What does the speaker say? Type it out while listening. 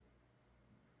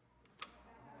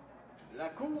La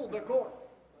Cour de Court.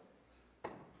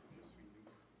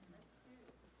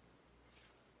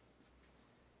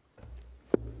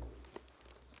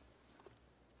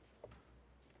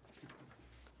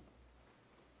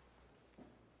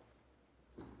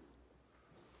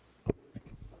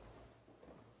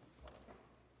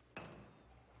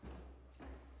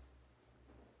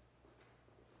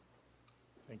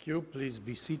 Thank you. Please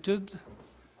be seated.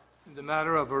 In the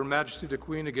matter of Her Majesty the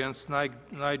Queen against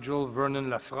Nigel Vernon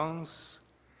Lafrance,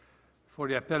 for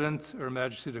the appellant, Her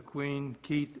Majesty the Queen,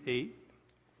 Keith A.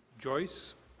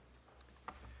 Joyce.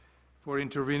 For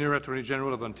intervener, Attorney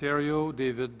General of Ontario,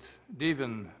 David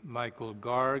Michael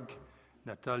Garg,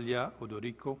 Natalia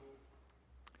Odorico.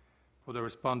 For the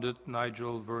respondent,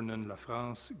 Nigel Vernon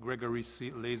Lafrance, Gregory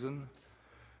C. Lazen.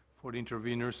 For the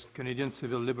interveners, Canadian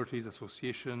Civil Liberties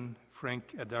Association,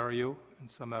 Frank Adario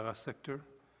and Samara Sector.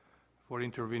 For the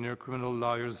intervener, Criminal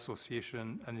Lawyers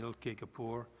Association, Anil K.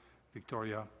 Kapoor,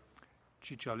 Victoria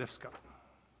Chichalevska.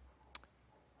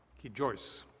 Keith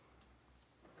Joyce.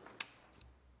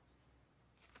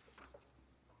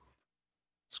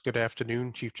 Good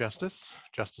afternoon, Chief Justice,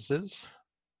 Justices,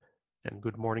 and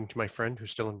good morning to my friend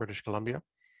who's still in British Columbia.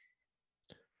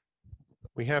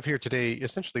 We have here today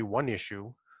essentially one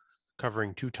issue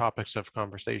covering two topics of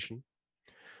conversation: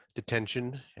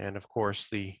 detention and, of course,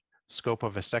 the scope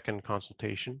of a second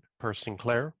consultation per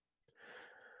Sinclair.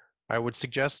 I would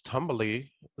suggest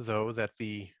humbly, though, that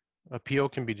the appeal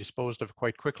can be disposed of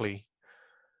quite quickly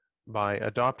by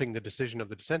adopting the decision of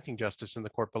the dissenting justice in the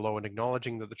court below and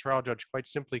acknowledging that the trial judge quite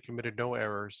simply committed no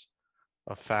errors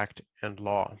of fact and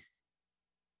law.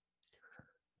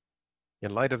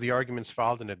 In light of the arguments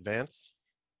filed in advance,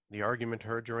 the argument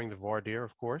heard during the voir dire,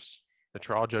 of course, the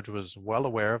trial judge was well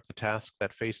aware of the task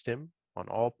that faced him on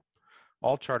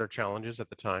all charter challenges at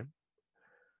the time.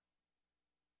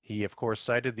 He, of course,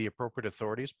 cited the appropriate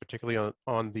authorities, particularly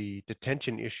on the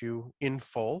detention issue in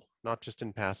full, not just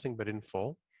in passing, but in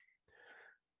full,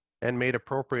 and made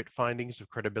appropriate findings of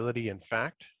credibility and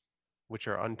fact, which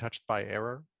are untouched by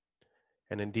error,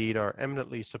 and indeed are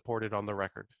eminently supported on the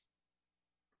record.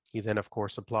 He then, of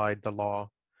course, applied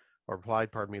the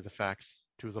facts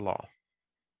to the law.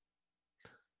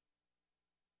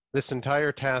 This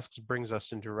entire task brings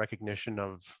us into recognition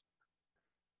of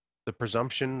the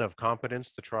presumption of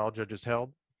competence the trial judge has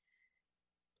held,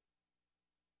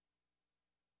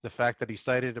 the fact that he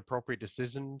cited appropriate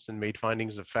decisions and made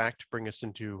findings of fact bring us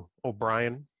into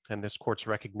O'Brien and this court's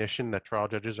recognition that trial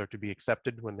judges are to be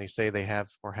accepted when they say they have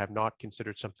or have not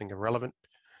considered something of relevance.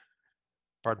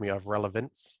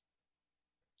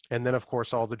 And then, of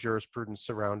course, all the jurisprudence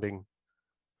surrounding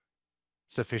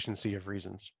sufficiency of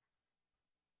reasons.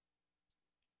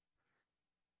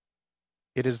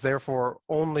 It is therefore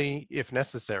only if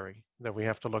necessary that we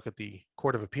have to look at the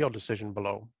Court of Appeal decision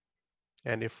below.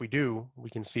 And if we do, we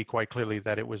can see quite clearly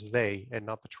that it was they and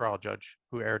not the trial judge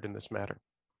who erred in this matter.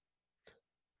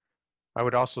 I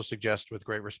would also suggest, with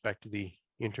great respect to the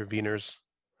interveners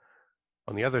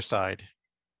on the other side,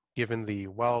 given the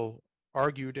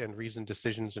well-argued and reasoned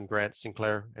decisions in Grant,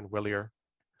 Sinclair, and Willier,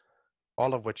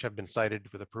 all of which have been cited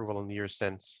with approval in the years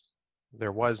since,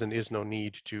 there was and is no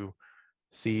need to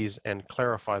seize and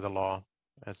clarify the law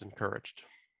as encouraged.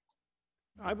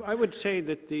 I would say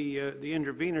that the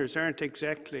interveners aren't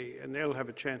exactly, and they'll have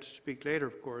a chance to speak later,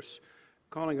 of course,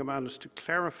 calling upon us to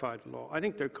clarify the law. I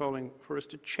think they're calling for us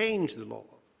to change the law.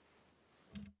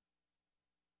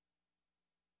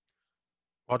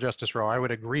 Well, Justice Rowe, I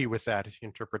would agree with that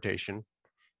interpretation.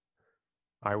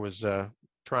 I was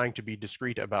trying to be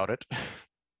discreet about it.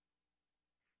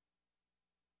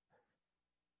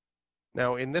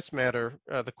 Now, in this matter,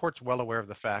 the court's well aware of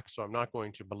the facts, so I'm not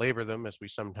going to belabor them as we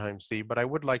sometimes see, but I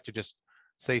would like to just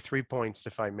say 3 points,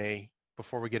 if I may,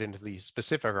 before we get into the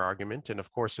specific argument. And of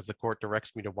course, if the court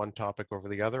directs me to one topic over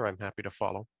the other, I'm happy to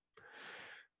follow.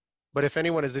 But if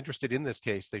anyone is interested in this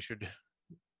case,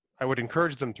 I would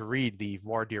encourage them to read the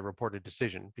voir dire reported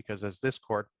decision, because as this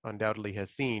court undoubtedly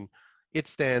has seen, it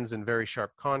stands in very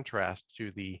sharp contrast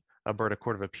to the Alberta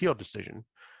Court of Appeal decision,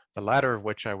 the latter of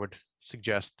which I would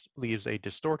suggest leaves a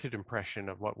distorted impression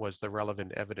of what was the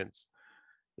relevant evidence,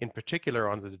 in particular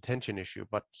on the detention issue,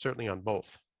 but certainly on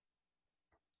both.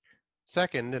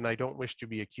 Second, and I don't wish to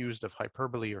be accused of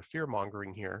hyperbole or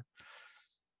fear-mongering here,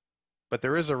 but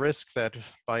there is a risk that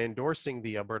by endorsing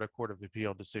the Alberta Court of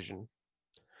Appeal decision,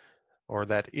 or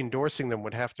that endorsing them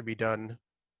would have to be done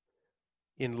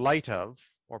in light of,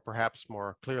 or perhaps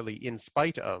more clearly in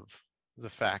spite of, the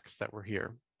facts that were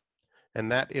here. And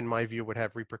that, in my view, would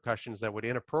have repercussions that would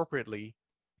inappropriately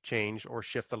change or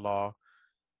shift the law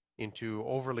into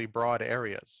overly broad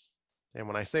areas. And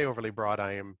when I say overly broad,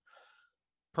 I am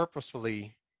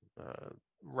purposefully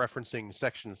referencing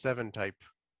Section 7 type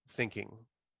thinking,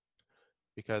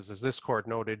 because as this court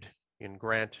noted in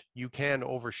Grant, you can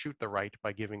overshoot the right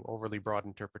by giving overly broad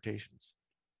interpretations.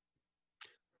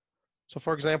 So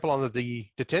for example, on the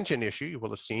detention issue, you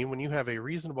will have seen when you have a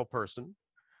reasonable person,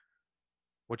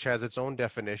 which has its own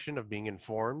definition of being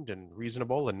informed and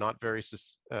reasonable and not very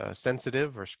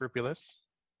sensitive or scrupulous,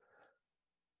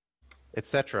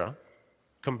 etc.,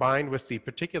 combined with the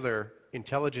particular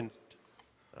intelligent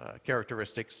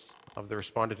characteristics of the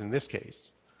respondent in this case,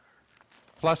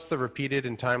 plus the repeated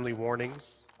and timely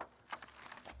warnings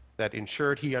that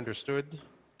ensured he understood,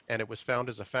 and it was found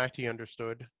as a fact he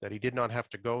understood, that he did not have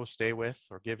to go, stay with,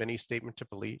 or give any statement to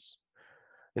police,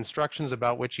 instructions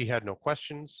about which he had no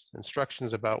questions,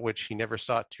 instructions about which he never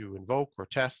sought to invoke or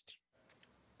test.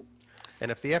 And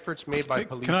if the efforts made by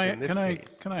police in this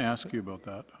case... Can I ask you about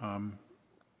that?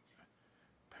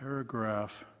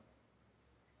 Paragraph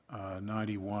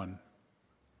 91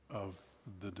 of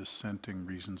the dissenting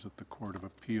reasons at the Court of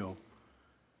Appeal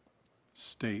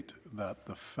state that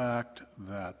the fact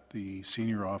that the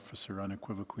senior officer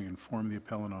unequivocally informed the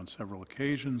appellant on several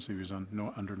occasions he was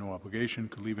under no obligation,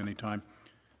 could leave any time,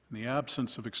 in the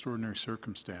absence of extraordinary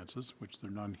circumstances, which there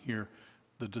are none here,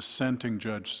 the dissenting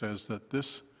judge says that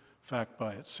this fact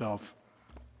by itself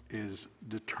is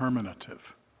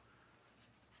determinative.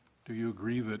 Do you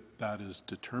agree that that is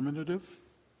determinative?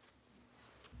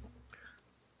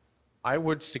 I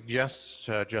would suggest,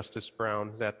 Justice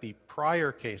Brown, that the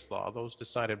prior case law, those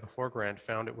decided before Grant,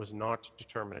 found it was not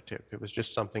determinative. It was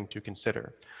just something to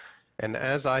consider. And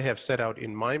as I have set out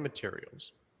in my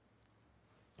materials,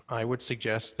 I would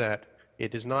suggest that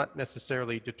it is not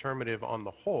necessarily determinative on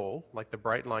the whole, like the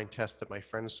bright line test that my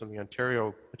friends from the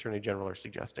Ontario Attorney General are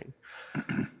suggesting.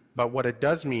 But what it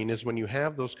does mean is when you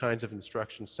have those kinds of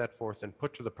instructions set forth and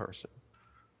put to the person,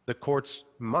 the courts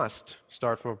must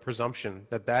start from a presumption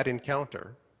that that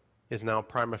encounter is now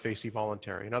prima facie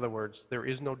voluntary. In other words, there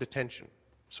is no detention.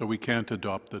 So we can't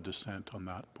adopt the dissent on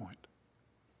that point.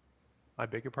 I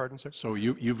beg your pardon, sir? So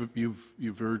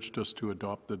you've urged us to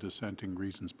adopt the dissenting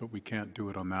reasons, but we can't do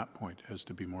it on that point. It has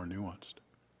to be more nuanced.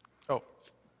 Oh,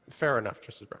 fair enough,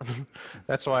 Justice Brown.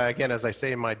 That's why, again, as I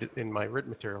say in my written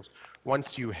materials,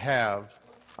 once you have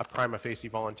a prima facie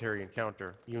voluntary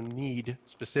encounter, you need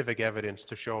specific evidence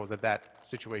to show that that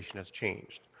situation has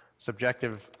changed.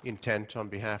 Subjective intent on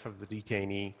behalf of the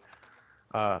detainee,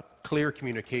 clear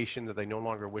communication that they no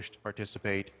longer wish to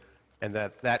participate, and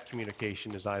that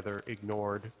communication is either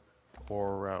ignored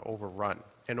or overrun.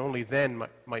 And only then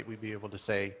might we be able to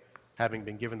say, having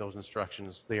been given those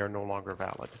instructions, they are no longer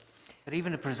valid. But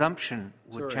even a presumption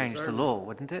would change the law,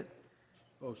 wouldn't it?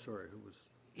 Oh, sorry, who was?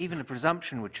 Even a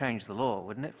presumption would change the law,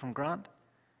 wouldn't it, from Grant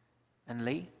and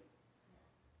Lee?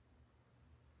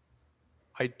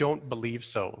 I don't believe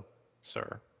so,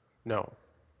 sir. No.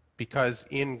 Because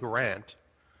in Grant,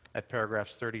 at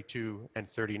paragraphs 32 and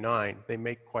 39, they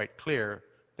make quite clear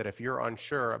that if you're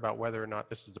unsure about whether or not,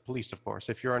 this is the police, of course,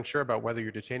 if you're unsure about whether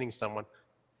you're detaining someone,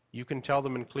 you can tell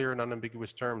them in clear and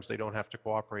unambiguous terms they don't have to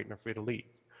cooperate and are free to leave.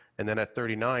 And then at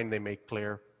 39, they make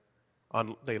clear,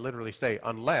 they literally say,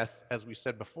 unless, as we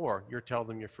said before, you tell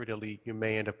them you're free to leave, you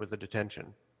may end up with a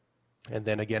detention. And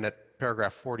then again at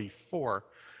paragraph 44,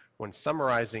 when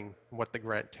summarizing what the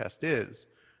Grant test is,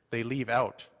 they leave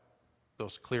out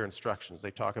those clear instructions.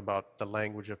 They talk about the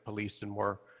language of police in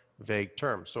more vague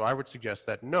terms. So I would suggest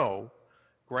that no,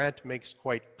 Grant makes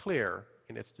quite clear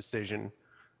in its decision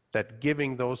that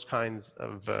giving those kinds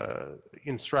of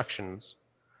instructions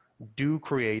do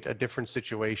create a different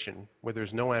situation where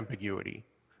there's no ambiguity,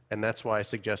 and that's why I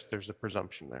suggest there's a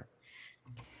presumption there.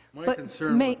 My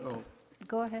concern.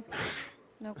 Go ahead.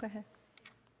 No, go ahead.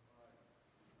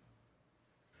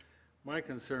 My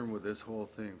concern with this whole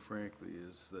thing, frankly,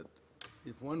 is that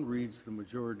if one reads the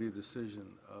majority decision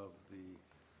of the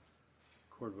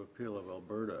Court of Appeal of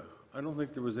Alberta, I don't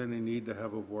think there was any need to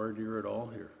have a voir dire at all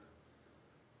here.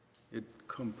 It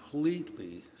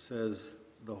completely says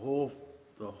the whole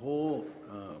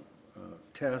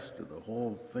test, or the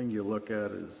whole thing you look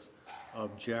at is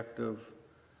objective.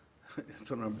 It's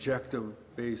an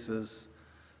objective basis.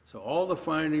 So all the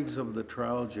findings of the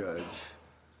trial judge,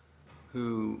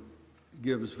 who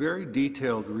gives very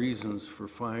detailed reasons for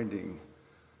finding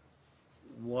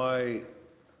why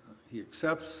he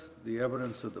accepts the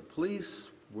evidence of the police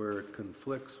where it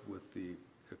conflicts with the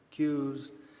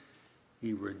accused.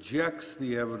 He rejects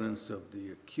the evidence of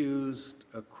the accused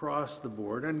across the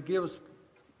board and gives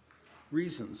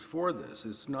reasons for this.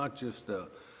 It's not just a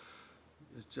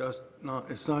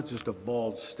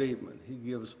bald statement. He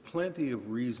gives plenty of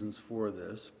reasons for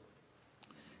this.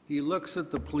 he looks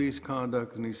at the police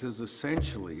conduct and he says,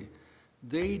 essentially,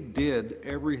 they did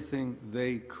everything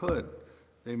they could.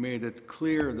 They made it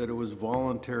clear that it was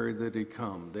voluntary that he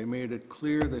come. They made it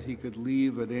clear that he could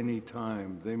leave at any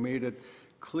time. They made it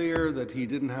clear that he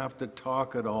didn't have to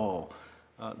talk at all.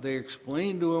 They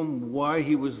explained to him why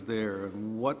he was there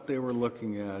and what they were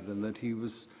looking at, and that he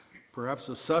was perhaps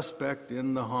a suspect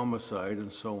in the homicide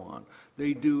and so on.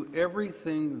 They do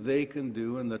everything they can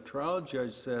do, and the trial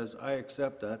judge says, I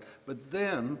accept that. But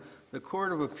then the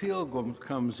Court of Appeal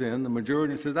comes in, the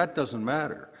majority says, that doesn't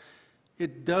matter.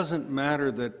 It doesn't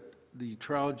matter that the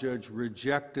trial judge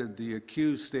rejected the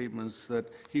accused statements that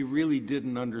he really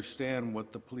didn't understand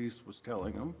what the police was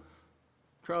telling him.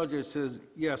 Trial judge says,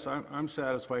 yes, I'm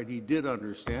satisfied he did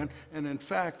understand, and in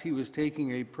fact, he was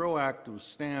taking a proactive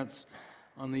stance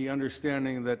on the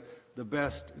understanding that the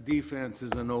best defense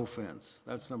is an offense.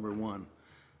 That's number one.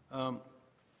 And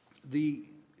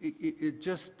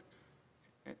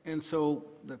so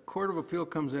the Court of Appeal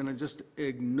comes in and just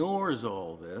ignores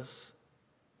all this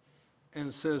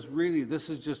and says, really, this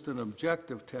is just an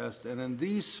objective test, and in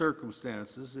these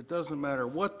circumstances, it doesn't matter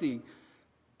what the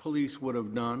police would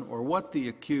have done or what the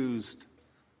accused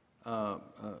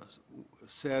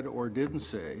said or didn't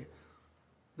say.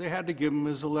 They had to give him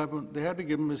his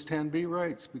 10B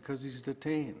rights because he's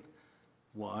detained.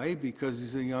 Why? Because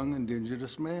he's a young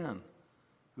indigenous man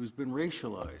who's been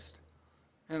racialized.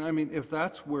 And I mean, if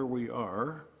that's where we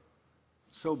are,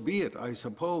 so be it, I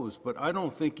suppose, but I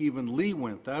don't think even Lee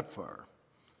went that far.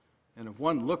 And if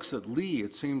one looks at Lee,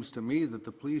 it seems to me that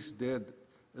the police did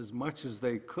as much as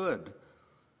they could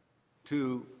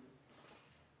to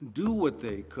do what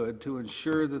they could to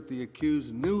ensure that the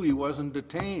accused knew he wasn't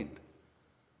detained.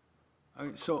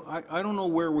 So I don't know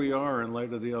where we are in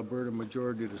light of the Alberta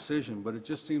majority decision, but it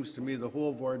just seems to me the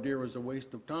whole voir dire was a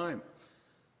waste of time.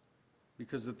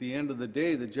 Because at the end of the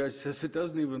day, the judge says it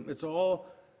doesn't even, it's all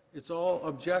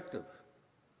objective.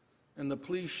 And the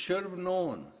police should have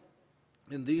known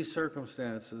in these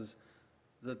circumstances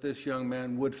that this young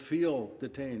man would feel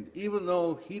detained, even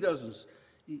though he doesn't,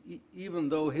 even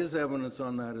though his evidence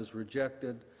on that is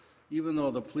rejected, even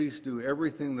though the police do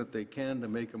everything that they can to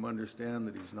make him understand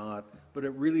that he's not, but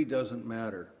it really doesn't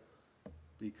matter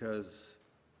because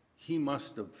he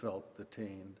must have felt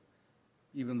detained,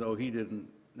 even though he didn't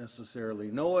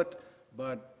necessarily know it,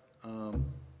 but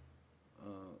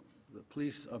the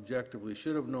police objectively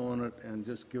should have known it and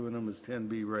just given him his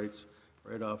 10B rights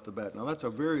right off the bat. Now, that's a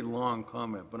very long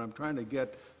comment, but I'm trying to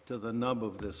get to the nub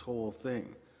of this whole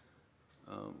thing.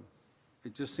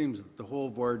 It just seems that the whole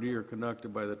voir dire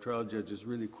conducted by the trial judge is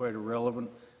really quite irrelevant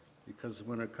because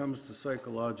when it comes to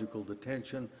psychological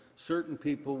detention, certain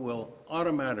people will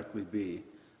automatically be,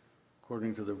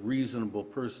 according to the reasonable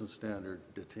person standard,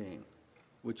 detained,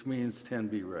 which means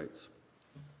 10B rights.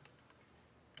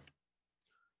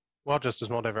 Well, Justice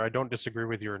Moldaver, I don't disagree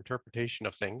with your interpretation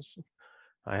of things.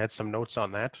 I had some notes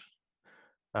on that.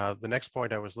 The next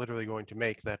point I was literally going to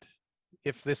make that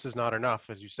if this is not enough,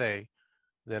 as you say,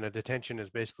 then a detention is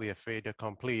basically a fait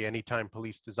accompli anytime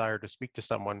police desire to speak to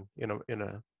someone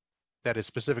that is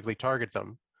specifically target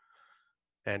them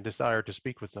and desire to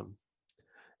speak with them.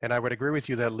 And I would agree with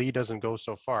you that Lee doesn't go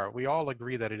so far. We all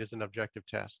agree that it is an objective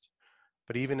test.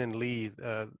 But even in Lee,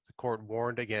 the court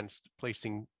warned against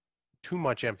placing too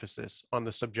much emphasis on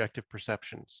the subjective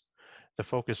perceptions. The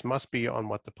focus must be on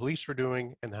what the police were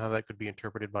doing and how that could be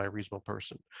interpreted by a reasonable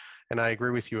person. And I agree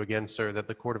with you again, sir, that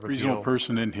the Court of Appeal... Reasonable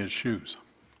person in his shoes.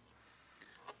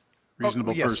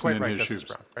 Reasonable yes, person in right, his Justice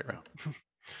shoes. Brown,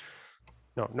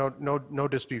 right. No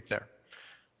dispute there.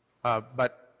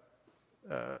 But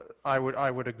I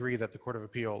would agree that the Court of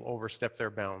Appeal overstepped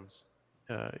their bounds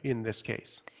in this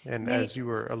case. And as you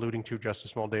were alluding to,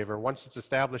 Justice Moldaver, once it's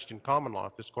established in common law,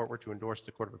 if this court were to endorse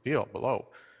the Court of Appeal below,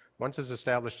 once it's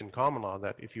established in common law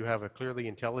that if you have a clearly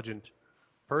intelligent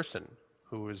person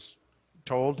who is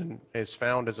told and is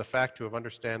found as a fact to have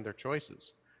understand their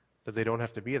choices, that they don't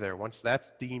have to be there, once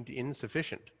that's deemed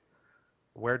insufficient,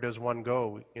 where does one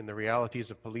go in the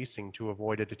realities of policing to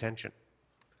avoid a detention?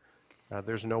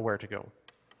 There's nowhere to go.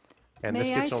 And May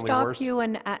this I gets only stop worse. you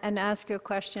and ask you a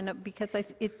question? Because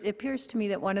it appears to me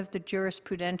that one of the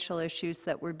jurisprudential issues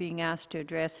that we're being asked to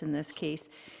address in this case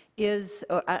is,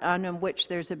 on which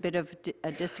there's a bit of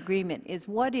a disagreement, is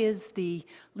what is the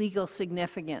legal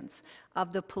significance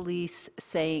of the police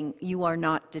saying you are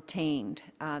not detained,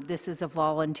 this is a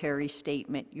voluntary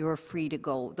statement, you're free to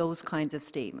go, those kinds of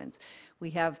statements. We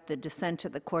have the dissent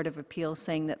of the Court of Appeal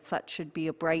saying that such should be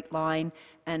a bright line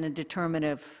and a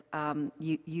determinative,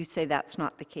 you say that's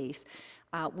not the case.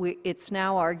 It's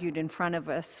now argued in front of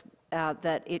us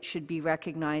that it should be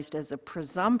recognized as a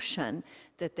presumption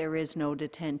that there is no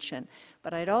detention.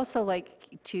 But I'd also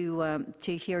like to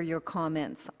hear your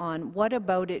comments on what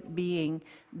about it being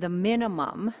the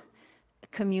minimum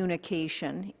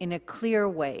communication in a clear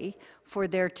way for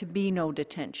there to be no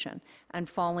detention, and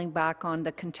falling back on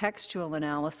the contextual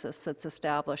analysis that's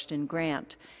established in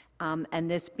Grant,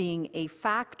 and this being a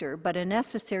factor but a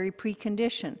necessary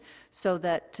precondition so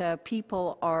that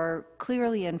people are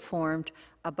clearly informed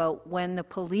about when the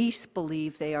police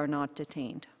believe they are not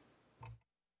detained.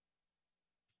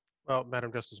 Well,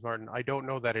 Madam Justice Martin, I don't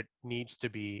know that it needs to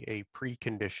be a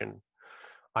precondition.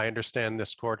 I understand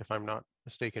this court, if I'm not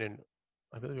mistaken, in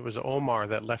I believe it was Omar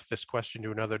that left this question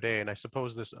to another day, and I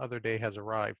suppose this other day has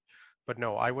arrived. But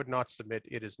no, I would not submit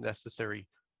it is necessary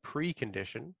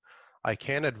precondition. I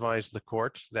can advise the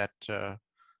court that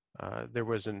there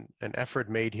was an effort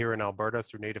made here in Alberta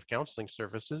through Native Counseling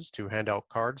Services to hand out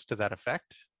cards to that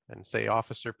effect and say,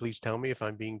 officer, please tell me if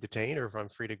I'm being detained or if I'm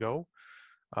free to go.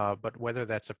 But whether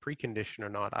that's a precondition or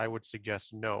not, I would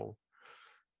suggest no.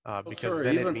 Because Sorry,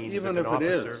 then even, it means even that an if it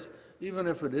officer, is, even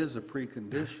if it is a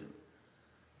precondition,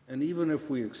 and even if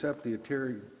we accept the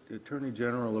Attorney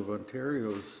General of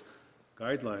Ontario's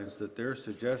guidelines that they're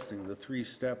suggesting, the 3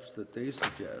 steps that they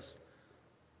suggest,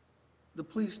 the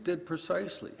police did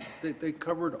precisely. They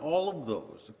covered all of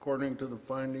those according to the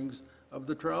findings of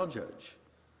the trial judge.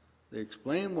 They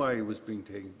explained why he was being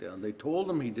taken down. They told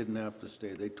him he didn't have to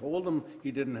stay. They told him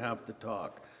he didn't have to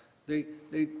talk. They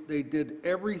did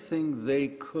everything they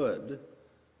could,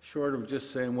 short of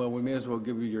just saying, well, we may as well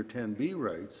give you your 10B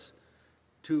rights,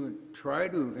 to try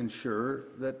to ensure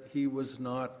that he was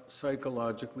not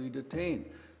psychologically detained.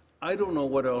 I don't know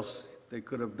what else they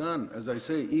could have done. As I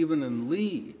say, even in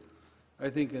Lee,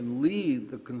 I think in Lee,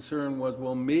 the concern was,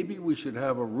 well, maybe we should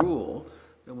have a rule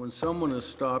that when someone is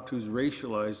stopped who's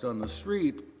racialized on the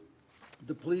street,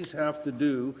 the police have to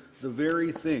do the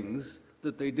very things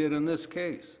that they did in this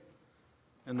case,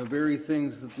 and the very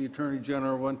things that the Attorney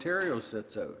General of Ontario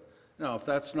sets out. Now, if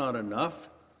that's not enough,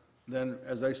 then,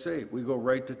 as I say, we go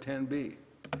right to 10B.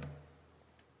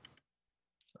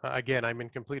 again, I'm in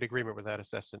complete agreement with that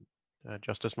assessment,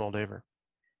 Justice Moldaver.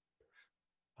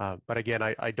 But again,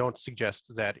 I don't suggest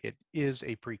that it is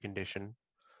a precondition.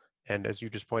 And as you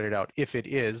just pointed out, if it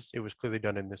is, it was clearly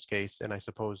done in this case. And I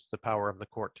suppose the power of the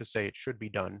court to say it should be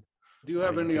done. Do you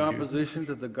have any can do. opposition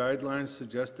to the guidelines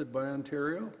suggested by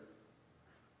Ontario?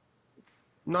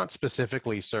 Not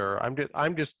specifically, sir.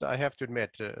 I have to admit,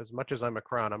 as much as I'm a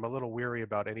Crown, I'm a little weary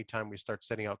about any time we start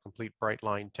setting out complete bright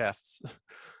line tests.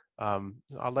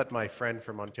 I'll let my friend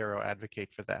from Ontario advocate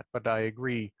for that. But I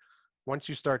agree, once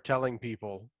you start telling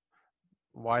people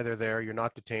why they're there, you're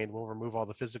not detained, we'll remove all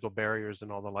the physical barriers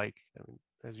and all the like. I mean,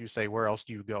 as you say, where else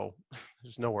do you go?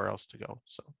 There's nowhere else to go.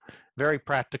 So very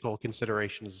practical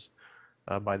considerations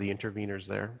by the interveners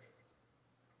there.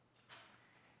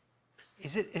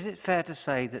 Is it fair to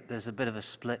say that there's a bit of a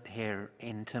split here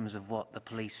in terms of what the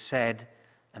police said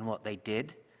and what they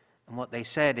did? And what they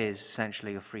said is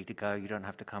essentially, you're free to go, you don't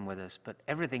have to come with us. But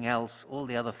everything else, all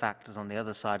the other factors on the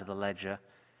other side of the ledger,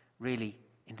 really,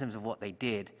 in terms of what they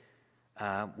did,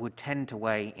 would tend to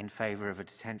weigh in favor of a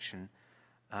detention,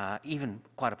 even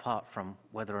quite apart from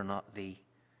whether or not the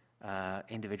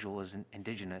individual was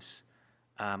Indigenous.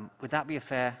 Would that be a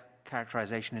fair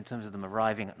characterization in terms of them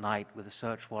arriving at night with a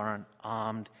search warrant,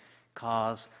 armed,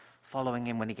 cars, following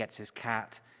him when he gets his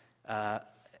cat,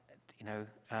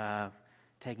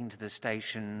 taking to the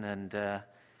station and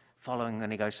following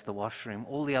when he goes to the washroom?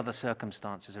 All the other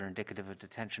circumstances are indicative of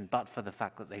detention, but for the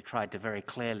fact that they tried to very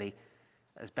clearly,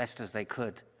 as best as they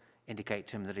could, indicate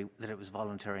to him that it was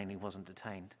voluntary and he wasn't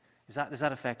detained. Is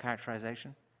that a fair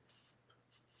characterization?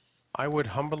 I would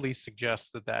humbly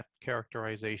suggest that that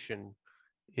characterization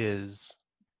is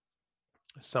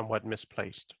somewhat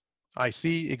misplaced. I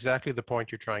see exactly the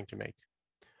point you're trying to make,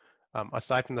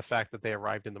 aside from the fact that they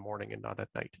arrived in the morning and not at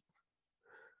night.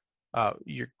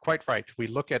 You're quite right. We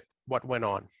look at what went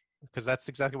on, because that's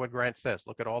exactly what Grant says.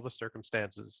 Look at all the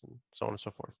circumstances and so on and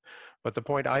so forth. But the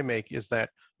point I make is that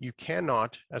you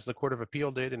cannot, as the Court of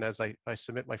Appeal did, and as I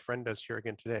submit my friend does here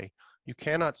again today, you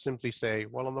cannot simply say,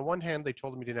 well, on the one hand, they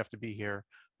told him he didn't have to be here,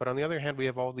 but on the other hand, we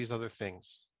have all these other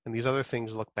things, and these other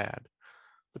things look bad.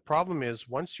 The problem is,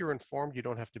 once you're informed you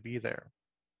don't have to be there,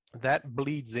 that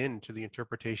bleeds into the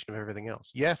interpretation of everything else.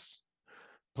 Yes,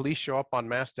 police show up en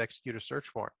masse to execute a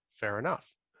search warrant. Fair enough.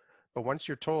 But once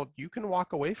you're told you can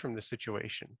walk away from the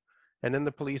situation, and then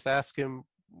the police ask him,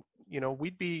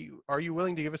 are you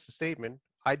willing to give us a statement?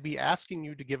 I'd be asking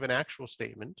you to give an actual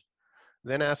statement.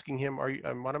 then asking him, I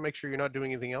want to make sure you're not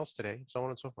doing anything else today, so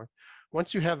on and so forth.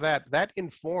 Once you have that, that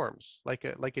informs, like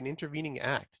an intervening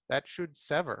act, that should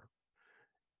sever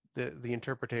the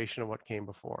interpretation of what came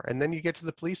before. And then you get to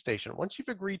the police station. Once you've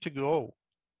agreed to go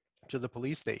to the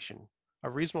police station, a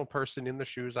reasonable person in the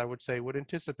shoes, I would say, would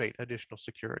anticipate additional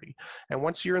security. And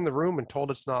once you're in the room and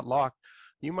told it's not locked,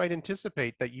 you might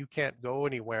anticipate that you can't go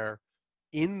anywhere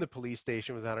in the police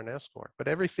station without an escort, but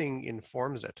everything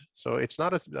informs it. So it's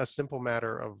not a simple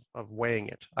matter of weighing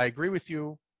it. I agree with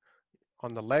you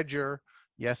on the ledger.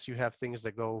 Yes, you have things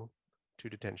that go to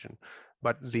detention,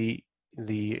 but the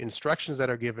instructions that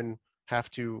are given have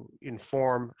to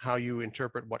inform how you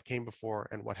interpret what came before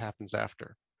and what happens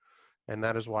after. And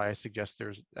that is why I suggest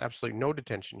there's absolutely no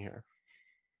detention here.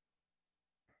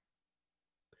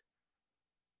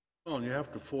 Well, and you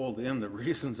have to fold in the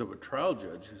reasons of a trial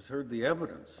judge who's heard the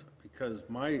evidence, because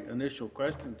my initial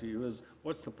question to you is,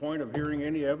 what's the point of hearing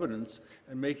any evidence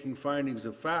and making findings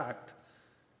of fact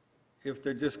if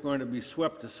they're just going to be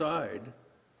swept aside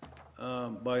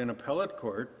by an appellate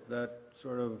court that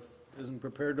sort of isn't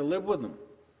prepared to live with them?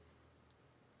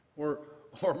 Or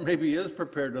maybe is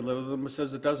prepared to live with them and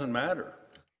says it doesn't matter.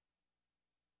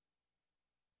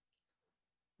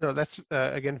 No, that's,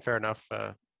 again, fair enough.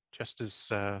 Justice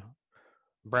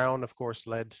Brown, of course,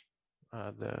 led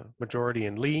the majority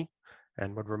in Lee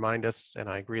and would remind us, and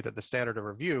I agree that the standard of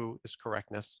review is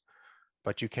correctness,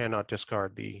 but you cannot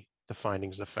discard the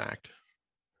findings of fact.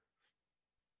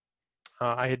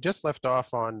 I had just left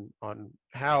off on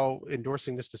how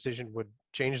endorsing this decision would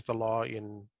change the law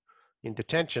in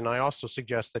detention. I also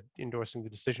suggest that endorsing the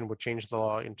decision would change the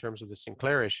law in terms of the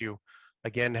Sinclair issue.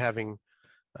 Again, having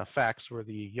facts where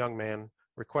the young man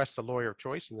requests a lawyer of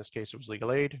choice, in this case it was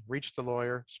legal aid, reached the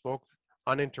lawyer, spoke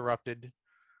uninterrupted,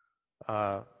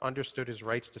 understood his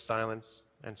rights to silence,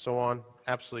 and so on.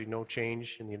 Absolutely no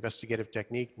change in the investigative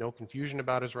technique, no confusion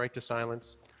about his right to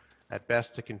silence. At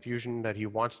best, a confusion that he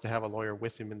wants to have a lawyer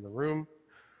with him in the room.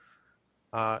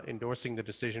 Endorsing the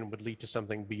decision would lead to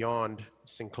something beyond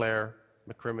Sinclair,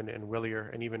 McCrimmon, and Willier,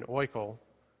 and even Oikel,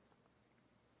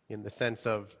 in the sense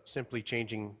of simply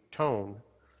changing tone.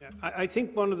 Yeah, I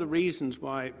think one of the reasons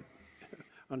why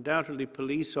undoubtedly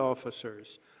police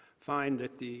officers find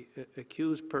that the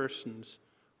accused persons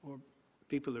or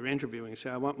people they're interviewing say,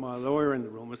 I want my lawyer in the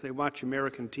room, is they watch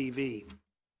American TV.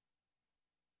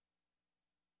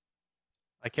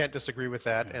 I can't disagree with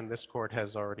that, and this court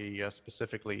has already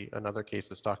specifically, another case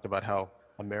has talked about how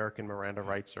American Miranda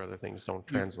rights or other things don't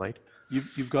translate.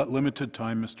 You've got limited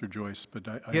time, Mr. Joyce, but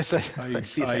Yes, I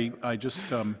see that. I just,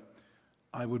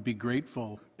 I would be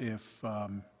grateful if,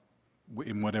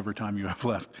 in whatever time you have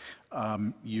left,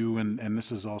 you, and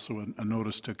this is also a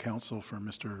notice to counsel for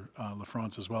Mr.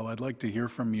 LaFrance as well, I'd like to hear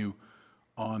from you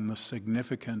on the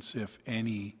significance, if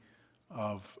any,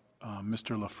 of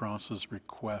Mr. LaFrance's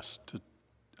request to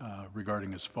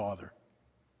regarding his father.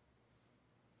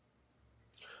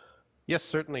 Yes,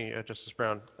 certainly, Justice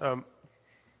Brown.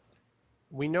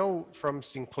 We know from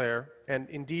Sinclair, and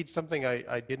indeed something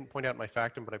I didn't point out in my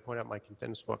factum, but I point out in my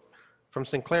contents book. From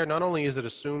Sinclair, not only is it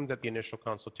assumed that the initial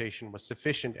consultation was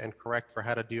sufficient and correct for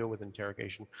how to deal with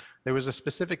interrogation, there was a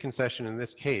specific concession in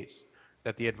this case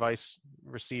that the advice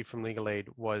received from legal aid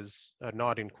was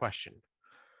not in question.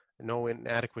 No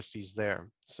inadequacies there.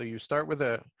 So you start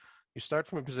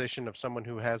from a position of someone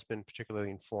who has been particularly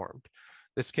informed.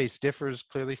 This case differs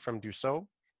clearly from Dussault.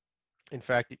 In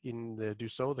fact, in the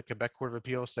Dussault, the Quebec Court of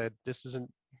Appeal said this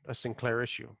isn't a Sinclair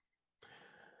issue.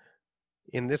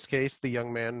 In this case, the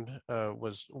young man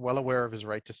was well aware of his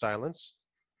right to silence,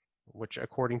 which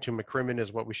according to McCrimmon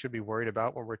is what we should be worried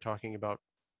about when we're talking about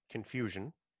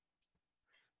confusion.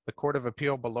 The Court of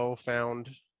Appeal below found,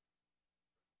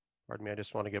 pardon me, I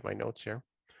just want to get my notes here.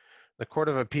 The Court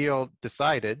of Appeal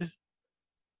decided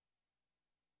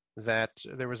that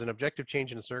there was an objective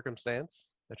change in circumstance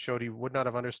that showed he would not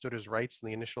have understood his rights and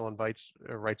the initial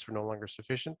rights were no longer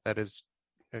sufficient. That is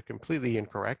completely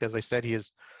incorrect. As I said, he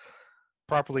is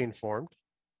properly informed.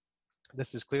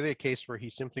 This is clearly a case where he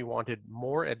simply wanted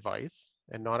more advice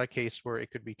and not a case where it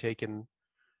could be taken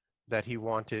that he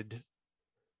wanted.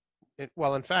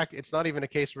 Well, in fact, it's not even a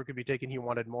case where it could be taken he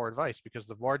wanted more advice, because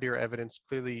the voir dire evidence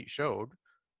clearly showed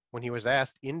when he was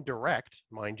asked in direct,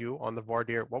 mind you, on the voir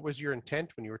dire, what was your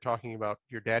intent when you were talking about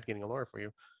your dad getting a lawyer for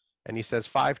you? And he says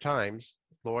 5 times,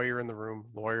 lawyer in the room,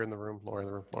 lawyer in the room, lawyer in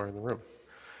the room, lawyer in the room.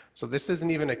 So this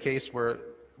isn't even a case where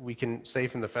we can say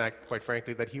from the fact, quite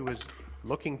frankly, that he was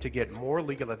looking to get more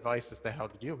legal advice as to how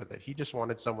to deal with it. He just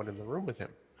wanted someone in the room with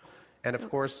him. And of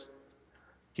course,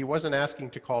 he wasn't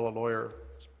asking to call a lawyer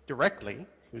directly.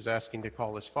 He was asking to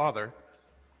call his father.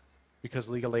 because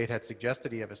legal aid had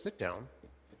suggested he have a sit-down.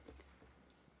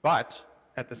 But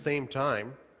at the same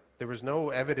time, there was no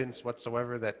evidence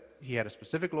whatsoever that he had a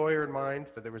specific lawyer in mind,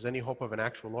 that there was any hope of an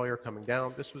actual lawyer coming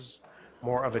down. This was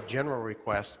more of a general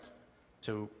request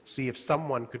to see if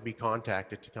someone could be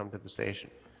contacted to come to the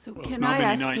station. So Well, it's can not I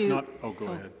many ask you? go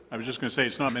ahead. I was just going to say,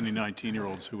 it's not many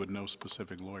 19-year-olds who would know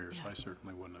specific lawyers. I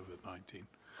certainly wouldn't have at 19.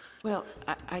 Well,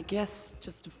 I guess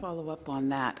just to follow up on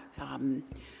that,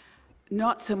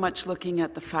 not so much looking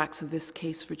at the facts of this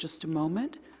case for just a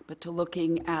moment, but to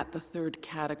looking at the third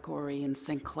category in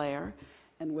Sinclair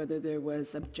and whether there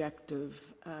was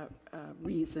objective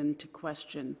reason to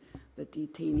question the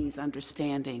detainee's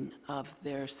understanding of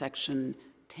their Section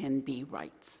 10B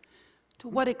rights. To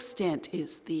what extent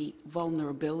is the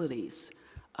vulnerabilities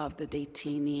of the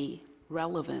detainee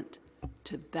relevant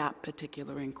to that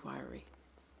particular inquiry?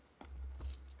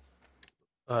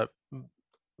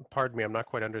 Pardon me, I'm not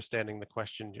quite understanding the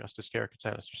question, Justice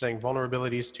Karakatsanis. You're saying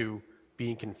vulnerabilities to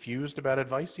being confused about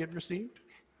advice he had received?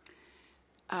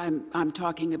 I'm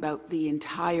talking about the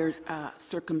entire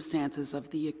circumstances of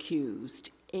the accused,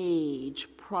 age,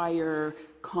 prior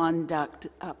conduct,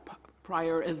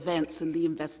 prior events in the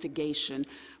investigation,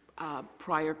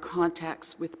 prior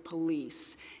contacts with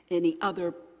police, any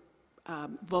other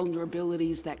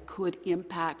vulnerabilities that could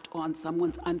impact on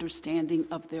someone's understanding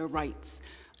of their rights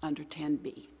under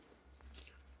 10B.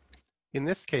 In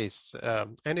this case,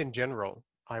 and in general,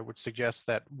 I would suggest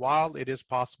that while it is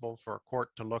possible for a court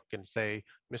to look and say,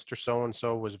 Mr.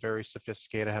 So-and-so was very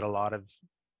sophisticated, had a lot of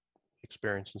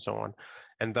experience and so on,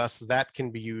 and thus that can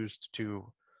be used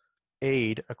to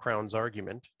aid a Crown's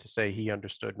argument to say he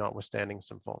understood notwithstanding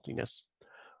some faultiness.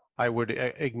 I would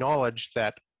acknowledge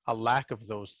that a lack of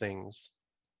those things,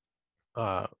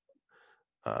 pardon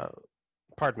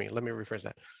me, let me rephrase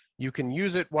that. You can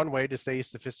use it one way to say he's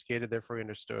sophisticated, therefore he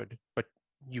understood, but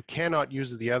you cannot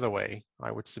use it the other way,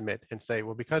 I would submit, and say,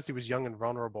 well, because he was young and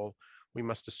vulnerable, we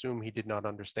must assume he did not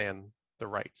understand the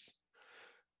rights.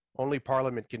 Only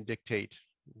Parliament can dictate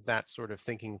that sort of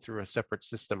thinking through a separate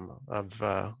system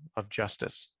of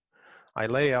justice. I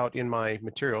lay out in my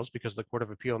materials, because the Court of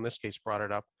Appeal in this case brought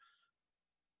it up,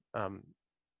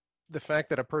 the fact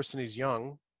that a person is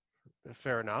young,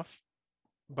 fair enough,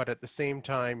 but at the same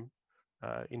time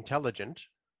intelligent,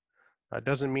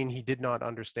 doesn't mean he did not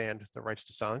understand the rights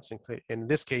to silence. In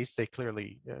this case, they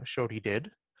clearly showed he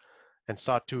did, and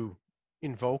sought to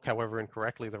invoke, however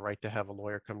incorrectly, the right to have a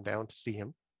lawyer come down to see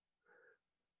him.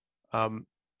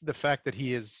 The fact that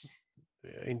he is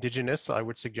Indigenous, I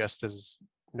would suggest, has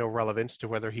no relevance to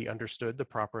whether he understood the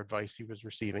proper advice he was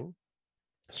receiving,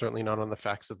 certainly not on the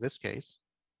facts of this case,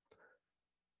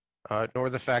 nor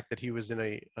the fact that he was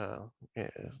in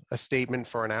a statement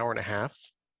for an hour and a half.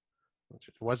 It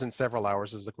wasn't several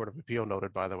hours, as the Court of Appeal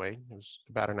noted, by the way. It was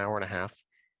about an hour and a half.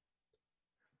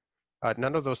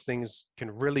 None of those things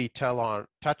can really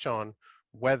touch on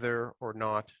whether or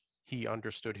not he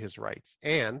understood his rights.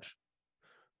 And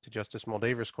to Justice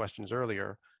Moldaver's questions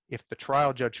earlier, if the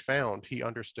trial judge found he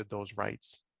understood those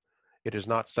rights, it is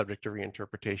not subject to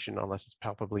reinterpretation unless it's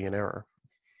palpably in error.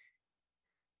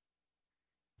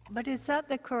 But is that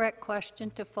the correct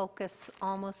question, to focus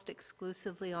almost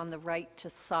exclusively on the right to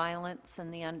silence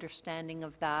and the understanding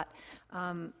of that?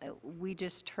 We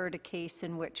just heard a case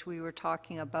in which we were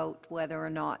talking about whether or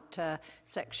not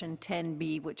Section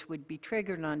 10B, which would be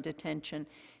triggered on detention,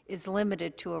 is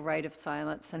limited to a right of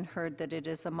silence, and heard that it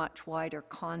is a much wider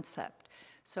concept.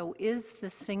 So is the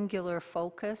singular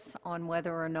focus on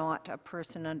whether or not a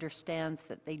person understands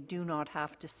that they do not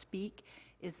have to speak,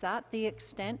 is that the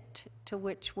extent to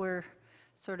which we're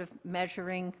sort of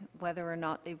measuring whether or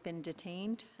not they've been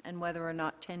detained and whether or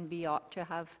not 10B ought to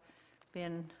have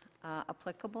been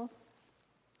applicable?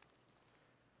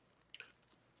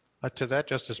 To that,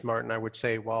 Justice Martin, I would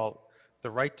say, while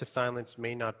the right to silence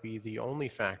may not be the only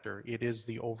factor, it is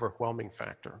the overwhelming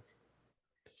factor.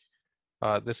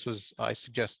 This was, I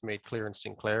suggest, made clear in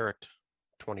Sinclair at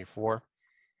 24.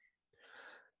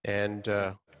 And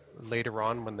later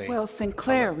on, when they... Well,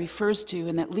 Sinclair refers to,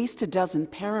 in at least a dozen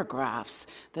paragraphs,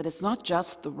 that it's not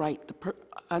just the right, the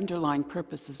underlying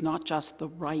purpose is not just the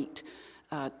right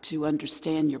to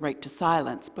understand your right to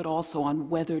silence, but also on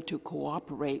whether to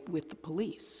cooperate with the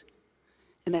police.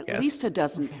 In at least a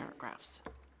dozen paragraphs.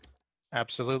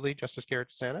 Absolutely, Justice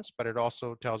Karakatsanis, but it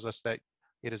also tells us that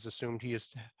it is assumed he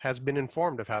has been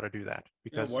informed of how to do that.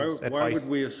 Because why would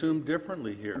we assume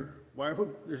differently here?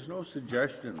 There's no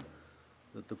suggestion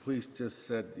that the police just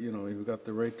said, you know, you've got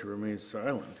the right to remain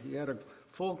silent. He had a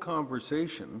full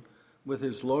conversation with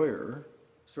his lawyer,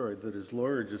 that his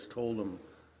lawyer just told him,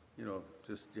 you know,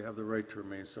 just you have the right to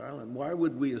remain silent. Why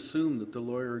would we assume that the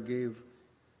lawyer gave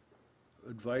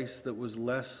advice that was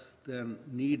less than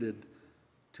needed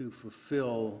to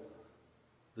fulfill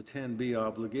the 10B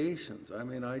obligations? I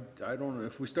mean, I don't know.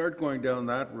 If we start going down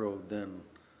that road, then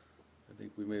I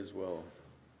think we may as well.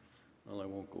 Well, I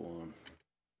won't go on.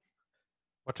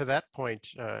 Well, to that point,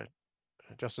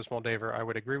 Justice Moldaver, I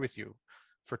would agree with you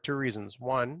for two reasons.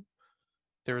 One,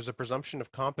 there is a presumption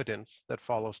of competence that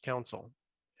follows counsel.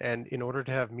 And in order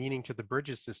to have meaning to the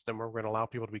Bridges system, where we're going to allow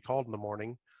people to be called in the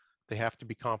morning, they have to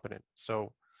be competent.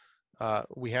 So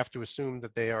we have to assume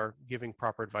that they are giving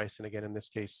proper advice. And again, in this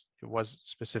case, it was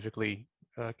specifically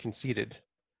conceded.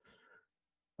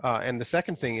 And the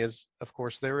second thing is, of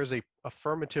course, there is a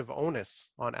affirmative onus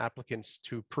on applicants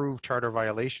to prove charter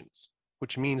violations,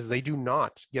 which means they do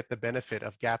not get the benefit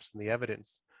of gaps in the evidence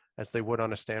as they would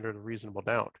on a standard of reasonable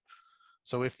doubt.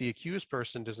 So if the accused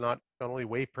person does not only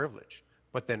waive privilege,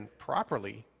 but then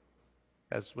properly,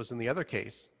 as was in the other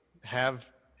case, have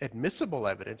admissible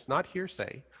evidence, not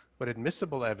hearsay, but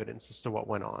admissible evidence as to what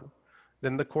went on,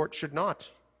 then the court should not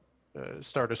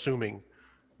start assuming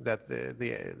that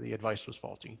the advice was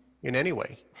faulty in any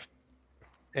way.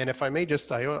 And if I may just,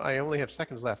 I only have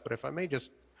seconds left, but if I may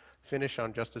just finish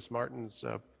on Justice Martin's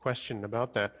question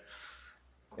about that,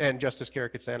 and Justice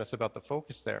Karakatsanis about the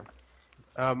focus there.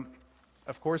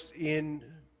 Of course, in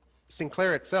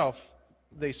Sinclair itself,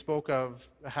 they spoke of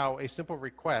how a simple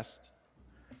request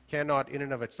cannot in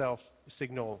and of itself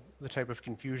signal the type of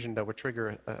confusion that would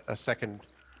trigger a second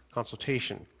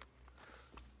consultation.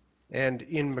 And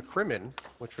in McCrimmon,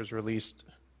 which was released,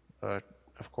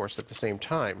 of course, at the same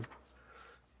time,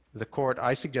 the court,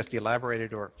 I suggest,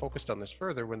 elaborated or focused on this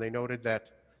further when they noted that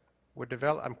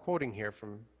I'm quoting here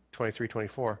from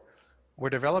 2324, where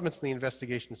developments in the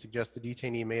investigation suggest the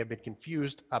detainee may have been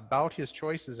confused about his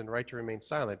choices and right to remain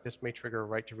silent, this may trigger a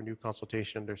right to renew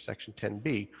consultation under Section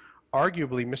 10B.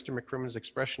 Arguably, Mr. McCrimmon's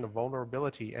expression of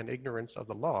vulnerability and ignorance of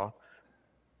the law,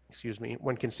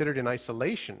 when considered in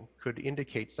isolation, could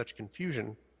indicate such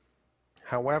confusion.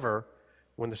 However,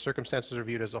 when the circumstances are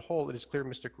viewed as a whole, it is clear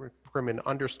Mr. McCrimmon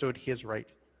understood his right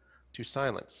to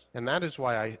silence. And that is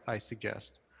why I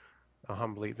suggest,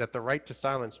 humbly, that the right to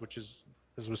silence, which is,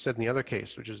 as was said in the other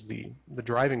case, which is the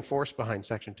driving force behind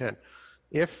Section 10,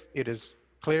 if it is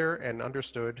clear and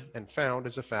understood and found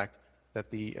as a fact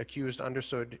that the accused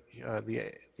understood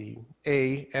the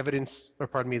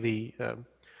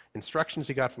instructions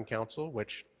he got from counsel,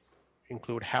 which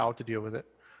include how to deal with it,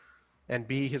 and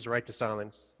B, his right to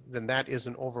silence, then that is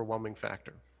an overwhelming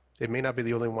factor. It may not be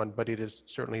the only one, but it is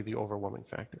certainly the overwhelming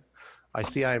factor. I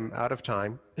see I'm out of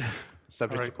time,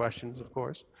 subject to questions, of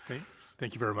course. Okay.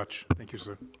 Thank you very much. Thank you,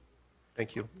 sir.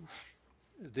 Thank you.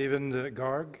 David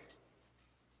Garg.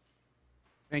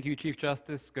 Thank you, Chief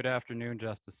Justice. Good afternoon,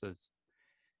 Justices.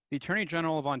 The Attorney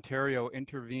General of Ontario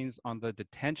intervenes on the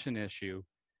detention issue,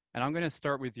 and I'm going to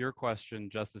start with your question,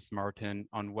 Justice Martin,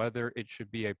 on whether it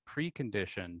should be a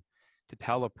precondition to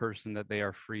tell a person that they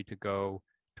are free to go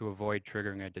to avoid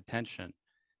triggering a detention.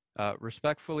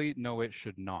 Respectfully, no, it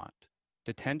should not.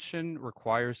 Detention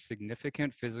requires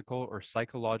significant physical or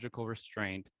psychological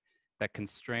restraint that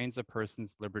constrains a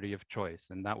person's liberty of choice,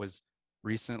 and that was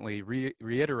recently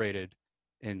reiterated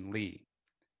in Lee.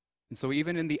 And so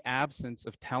even in the absence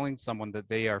of telling someone that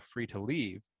they are free to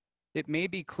leave, it may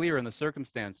be clear in the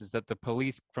circumstances that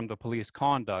from the police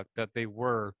conduct that they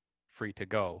were free to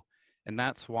go. And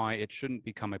that's why it shouldn't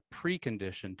become a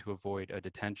precondition to avoid a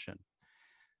detention.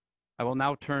 I will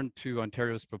now turn to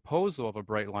Ontario's proposal of a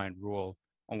bright line rule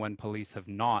on when police have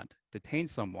not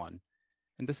detained someone.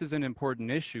 And this is an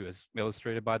important issue, as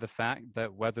illustrated by the fact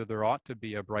that whether there ought to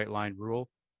be a bright line rule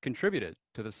contributed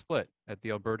to the split at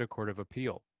the Alberta Court of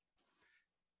Appeal.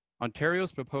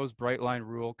 Ontario's proposed bright line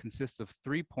rule consists of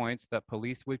 3 points that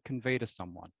police would convey to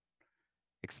someone.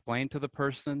 Explain to the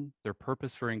person their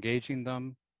purpose for engaging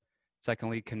them.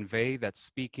 Secondly, convey that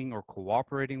speaking or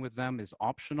cooperating with them is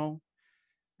optional.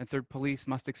 And third, police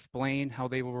must explain how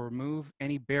they will remove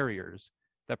any barriers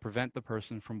that prevent the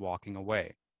person from walking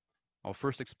away. I'll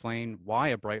first explain why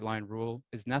a bright line rule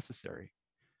is necessary.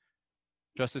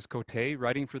 Justice Cote,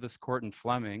 writing for this court in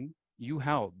Fleming, you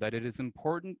held that it is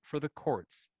important for the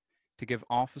courts to give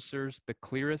officers the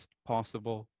clearest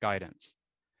possible guidance.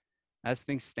 As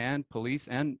things stand, police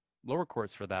and lower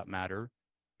courts for that matter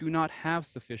do not have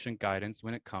sufficient guidance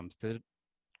when it comes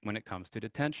to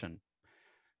detention.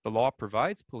 The law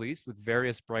provides police with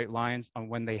various bright lines on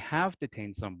when they have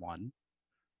detained someone,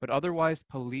 but otherwise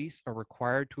police are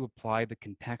required to apply the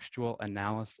contextual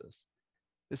analysis.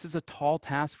 This is a tall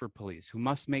task for police who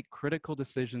must make critical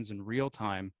decisions in real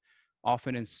time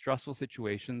often in stressful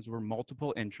situations where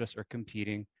multiple interests are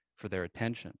competing for their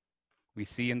attention. We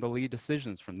see in the lead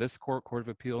decisions from this court, Court of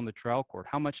Appeal, and the trial court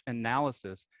how much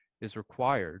analysis is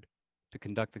required to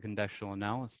conduct the contextual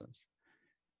analysis.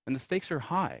 And the stakes are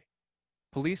high.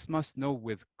 Police must know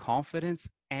with confidence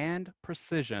and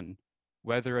precision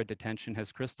whether a detention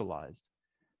has crystallized,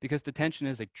 because detention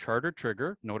is a charter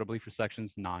trigger, notably for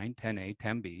sections 9, 10A,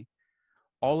 10B,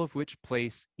 all of which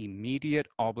place immediate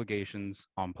obligations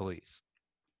on police.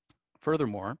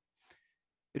 Furthermore,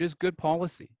 it is good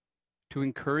policy to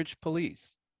encourage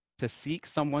police to seek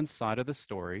someone's side of the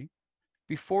story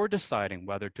before deciding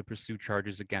whether to pursue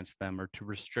charges against them or to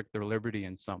restrict their liberty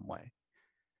in some way.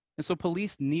 And so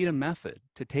police need a method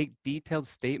to take detailed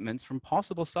statements from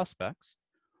possible suspects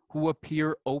who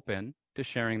appear open to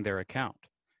sharing their account.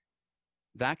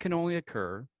 That can only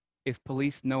occur if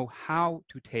police know how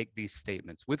to take these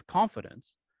statements with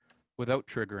confidence without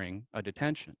triggering a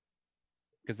detention.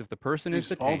 Because if the person is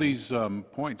detained— All these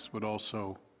points would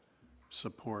also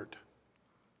support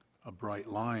a bright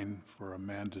line for a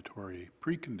mandatory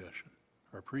precondition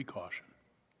or precaution,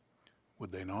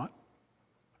 would they not?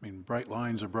 I mean, bright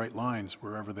lines are bright lines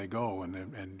wherever they go,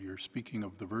 and you're speaking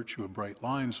of the virtue of bright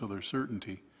lines, so there's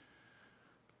certainty.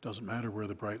 Doesn't matter where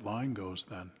the bright line goes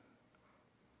then.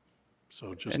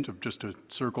 So just to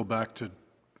circle back to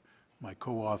my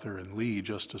co-author and Lee,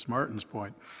 Justice Martin's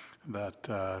point, that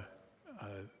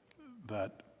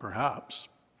that perhaps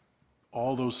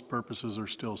all those purposes are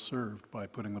still served by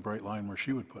putting the bright line where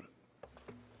she would put it.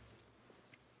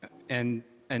 And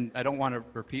I don't want to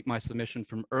repeat my submission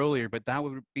from earlier, but that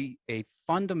would be a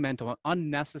fundamental,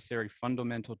 unnecessary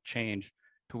fundamental change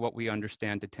to what we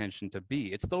understand detention to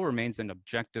be. It still remains an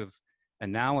objective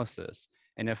analysis.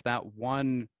 And if that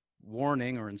one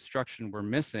warning or instruction were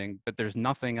missing, but there's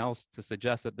nothing else to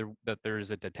suggest that there is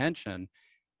a detention,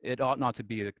 it ought not to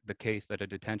be the case that a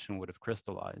detention would have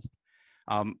crystallized.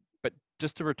 But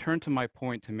just to return to my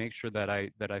point to make sure that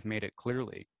I've made it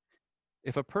clearly,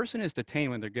 if a person is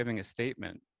detained when they're giving a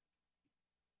statement,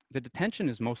 the detention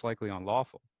is most likely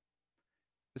unlawful.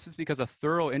 This is because a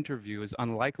thorough interview is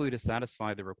unlikely to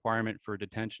satisfy the requirement for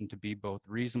detention to be both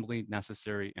reasonably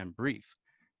necessary and brief.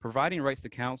 Providing rights to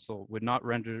counsel would not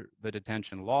render the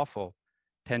detention lawful.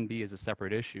 10B is a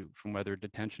separate issue from whether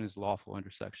detention is lawful under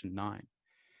Section 9.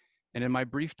 And in my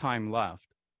brief time left,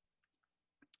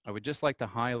 I would just like to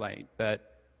highlight that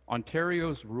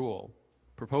Ontario's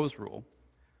proposed rule,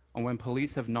 on when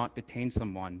police have not detained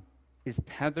someone is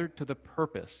tethered to the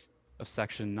purpose of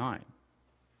Section 9.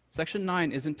 Section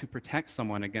 9 isn't to protect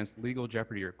someone against legal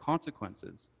jeopardy or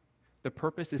consequences. The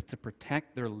purpose is to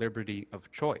protect their liberty of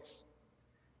choice.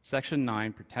 Section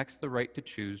 9 protects the right to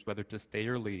choose whether to stay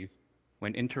or leave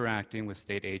when interacting with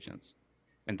state agents.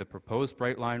 And the proposed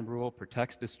Bright Line rule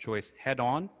protects this choice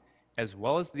head-on, as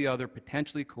well as the other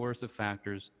potentially coercive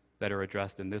factors that are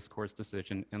addressed in this court's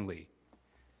decision in Lee.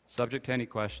 Subject to any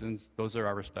questions, those are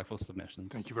our respectful submissions.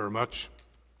 Thank you very much.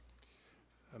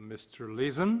 Mr.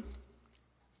 Leeson?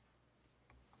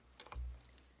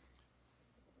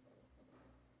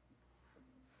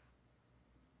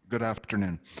 Good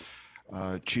afternoon.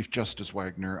 Chief Justice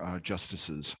Wagner,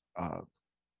 Justices.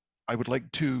 I would like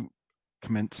to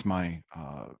commence my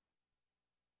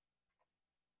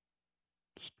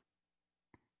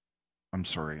I'm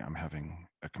sorry, I'm having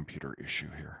a computer issue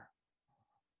here.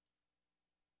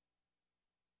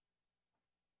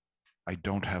 I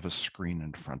don't have a screen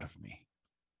in front of me.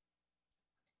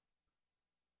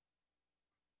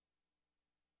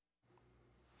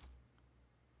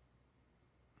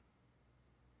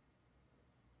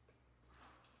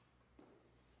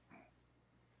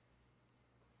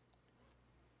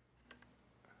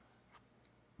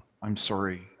 I'm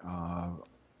sorry.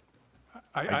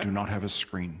 I do not have a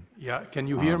screen. Yeah, can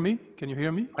you hear me? Can you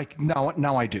hear me?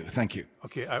 Now I do. Thank you.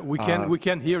 Okay, we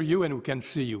can hear you and we can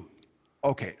see you.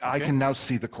 Okay, I can now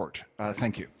see the court.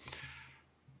 Thank you.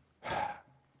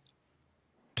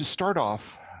 To start off,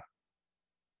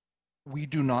 we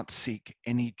do not seek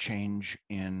any change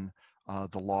in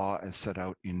the law as set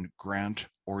out in Grant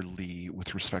or Lee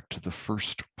with respect to the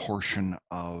first portion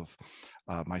of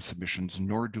my submissions,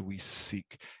 nor do we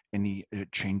seek any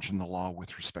change in the law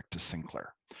with respect to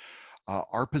Sinclair.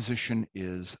 Our position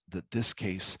is that this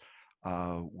case,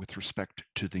 with respect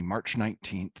to the March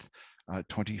 19th,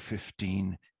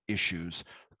 2015 issues,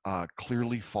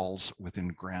 clearly falls within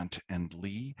Grant and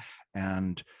Lee,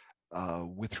 and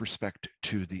with respect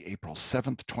to the April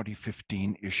 7th,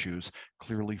 2015 issues,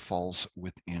 clearly falls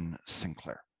within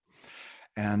Sinclair.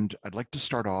 And I'd like to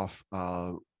start off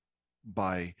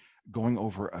by going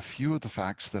over a few of the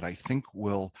facts that I think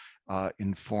will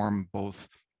inform both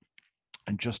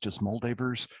and Justice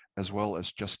Moldaver's, as well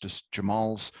as Justice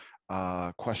Jamal's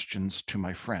questions to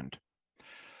my friend.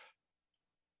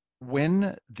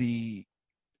 When the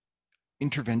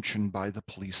intervention by the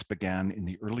police began in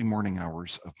the early morning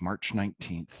hours of March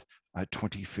 19th,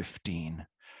 2015,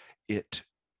 it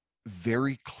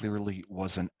very clearly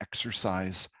was an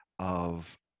exercise of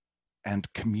and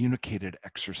communicated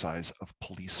exercise of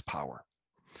police power.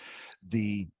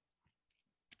 The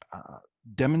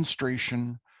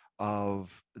demonstration of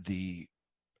the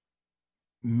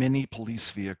many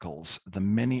police vehicles, the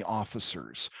many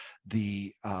officers,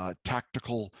 the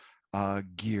tactical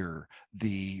gear,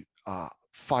 the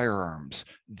firearms,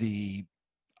 the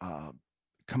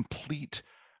complete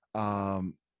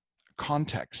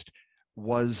context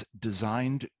was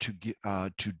designed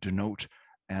to denote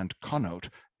and connote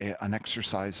an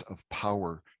exercise of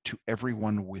power to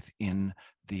everyone within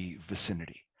the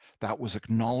vicinity. That was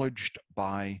acknowledged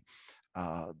by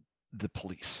the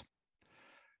police.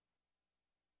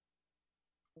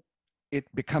 It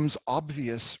becomes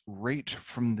obvious right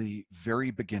from the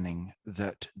very beginning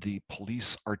that the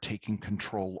police are taking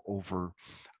control over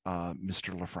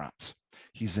Mr. LaFrance.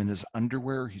 He's in his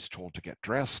underwear, he's told to get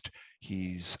dressed,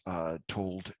 he's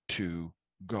told to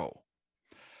go.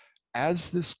 As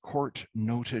this court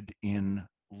noted in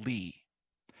Lee,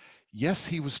 yes,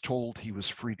 he was told he was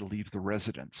free to leave the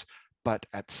residence, but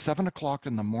at 7 o'clock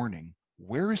in the morning,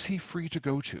 where is he free to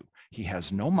go to? He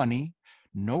has no money,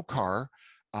 no car,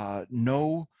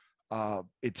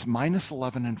 it's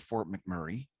 -11 in Fort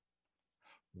McMurray.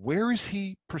 Where is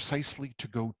he precisely to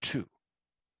go to?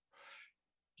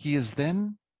 He is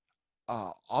then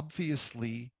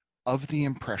obviously of the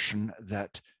impression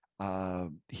that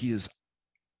he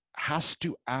has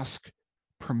to ask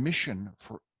permission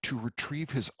to retrieve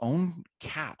his own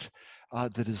cat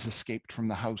that has escaped from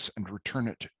the house and return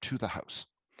it to the house.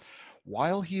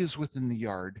 While he is within the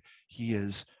yard, he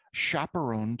is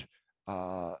chaperoned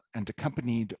and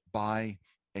accompanied by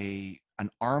an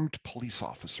armed police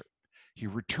officer. He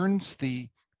returns the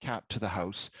cat to the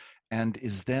house and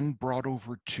is then brought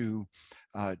over to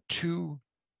two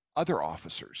other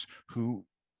officers who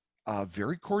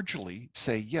very cordially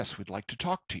say, yes, we'd like to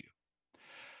talk to you.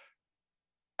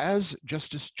 As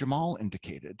Justice Jamal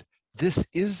indicated, this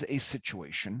is a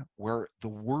situation where the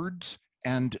words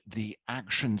and the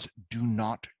actions do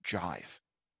not jive.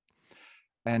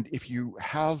 And if you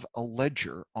have a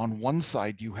ledger, on one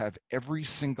side you have every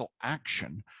single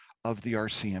action of the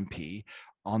RCMP,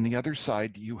 on the other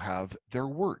side you have their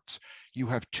words. You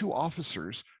have two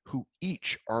officers who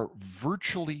each are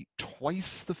virtually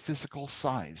twice the physical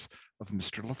size of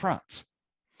Mr. LaFrance.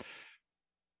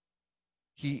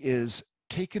 He is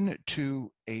taken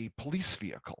to a police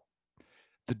vehicle.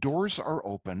 The doors are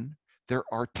open. There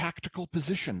are tactical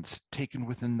positions taken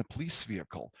within the police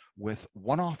vehicle, with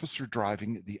one officer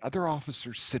driving, the other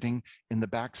officer sitting in the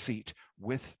back seat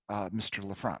with Mr.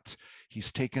 LaFrance.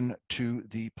 He's taken to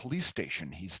the police station.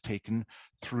 He's taken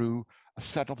through a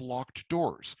set of locked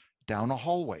doors, down a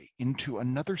hallway, into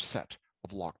another set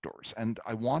of locked doors. And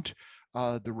I want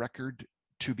the record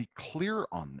to be clear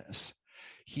on this.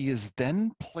 He is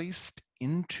then placed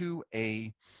into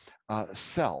a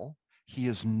cell. He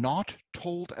is not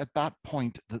told at that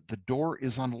point that the door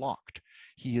is unlocked.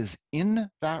 He is in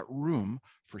that room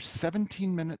for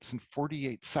 17 minutes and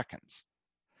 48 seconds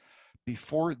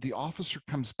before the officer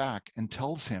comes back and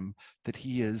tells him that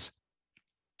he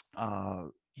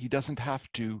doesn't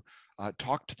have to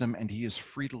talk to them and he is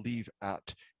free to leave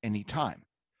at any time.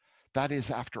 That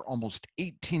is after almost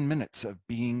 18 minutes of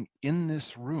being in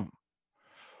this room.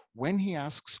 When he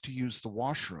asks to use the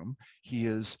washroom, he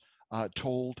is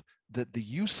told that the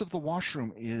use of the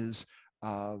washroom is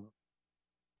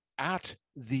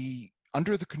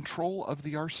under the control of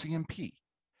the RCMP.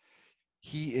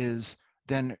 He is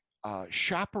then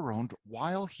chaperoned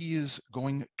while he is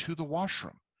going to the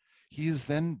washroom. He is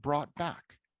then brought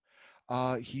back.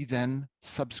 He then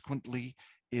subsequently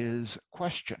is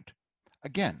questioned.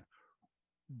 Again,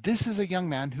 this is a young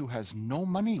man who has no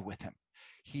money with him.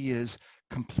 He is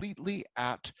completely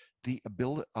at the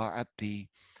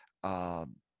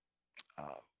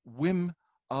whim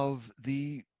of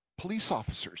the police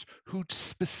officers, who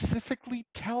specifically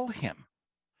tell him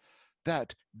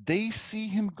that they see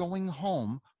him going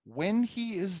home when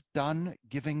he is done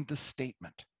giving the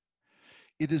statement.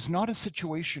 It is not a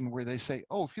situation where they say,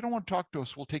 oh, if you don't want to talk to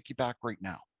us, we'll take you back right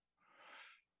now.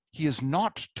 He is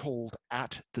not told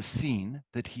at the scene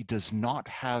that he does not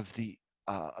have the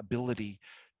ability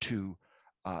to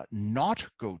not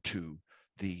go to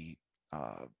the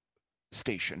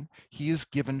station. He is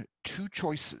given two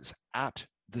choices at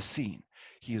the scene.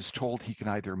 He is told he can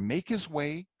either make his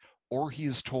way or he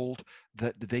is told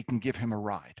that they can give him a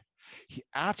ride.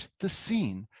 At the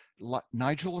scene,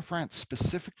 Nigel LaFrance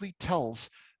specifically tells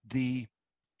the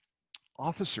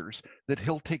officers that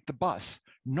he'll take the bus,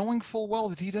 knowing full well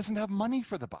that he doesn't have money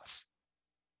for the bus.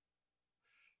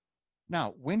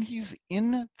 Now, when he's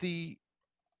in the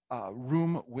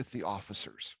room with the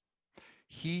officers,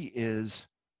 he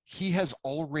has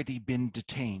already been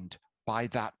detained by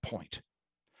that point.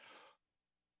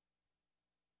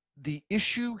 The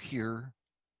issue here,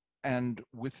 and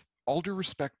with all due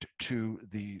respect to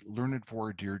the learned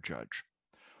voir dire judge,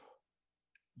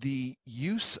 the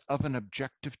use of an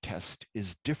objective test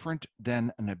is different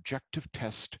than an objective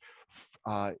test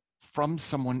from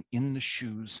someone in the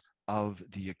shoes of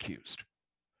the accused.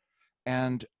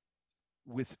 And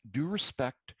with due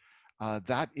respect,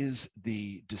 that is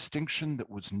the distinction that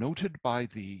was noted by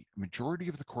the majority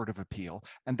of the Court of Appeal,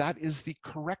 and that is the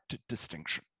correct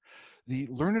distinction. The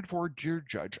learned voir dire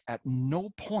judge at no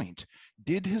point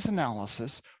did his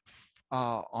analysis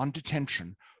on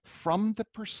detention from the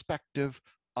perspective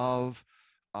of,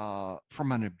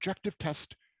 from an objective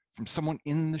test from someone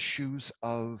in the shoes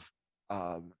of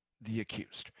the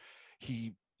accused.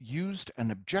 He used an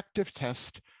objective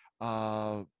test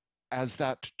as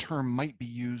that term might be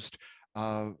used.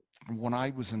 When I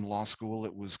was in law school,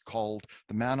 it was called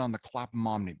the man on the Clapham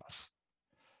omnibus.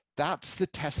 That's the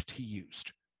test he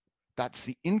used. That's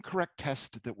the incorrect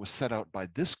test that was set out by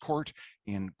this court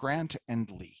in Grant and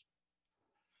Lee.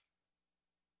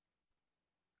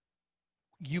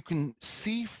 You can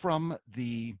see from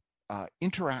the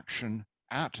interaction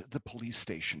at the police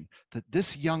station that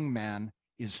this young man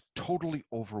is totally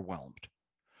overwhelmed.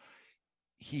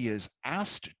 He is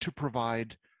asked to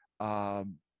provide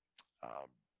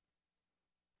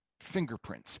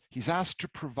fingerprints. He's asked to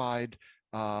provide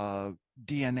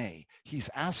DNA. He's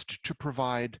asked to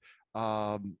provide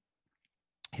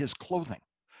his clothing.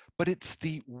 But it's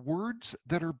the words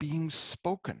that are being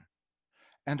spoken.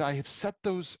 And I have set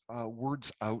those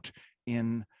words out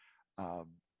in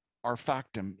our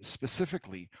factum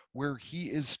specifically, where he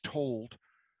is told,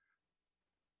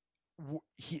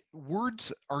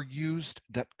 words are used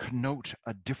that connote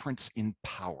a difference in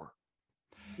power.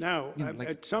 Now,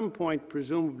 at some point,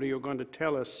 presumably, you're going to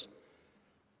tell us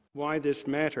why this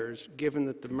matters, given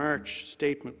that the March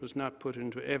statement was not put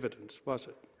into evidence, was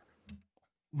it?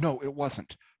 No, it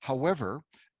wasn't. However,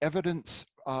 evidence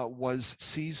was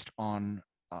seized on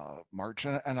March,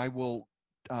 and I will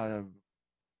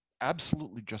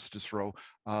absolutely, Justice Rowe,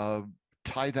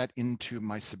 tie that into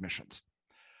my submissions.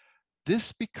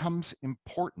 This becomes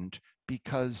important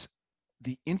because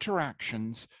the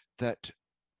interactions that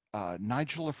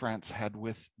Nigel LaFrance had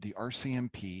with the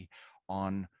RCMP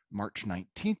on March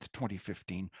 19th,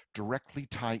 2015, directly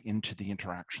tie into the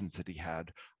interactions that he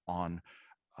had on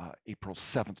April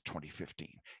 7th,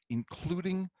 2015,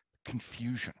 including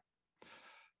confusion.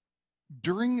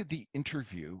 During the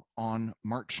interview on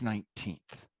March 19th,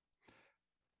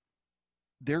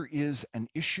 there is an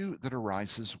issue that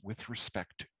arises with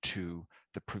respect to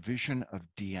the provision of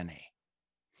DNA.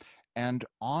 And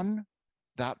on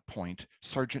that point,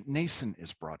 Sergeant Nason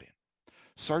is brought in.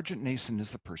 Sergeant Nason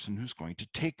is the person who's going to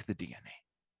take the DNA.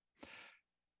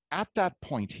 At that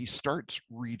point, he starts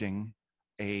reading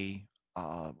a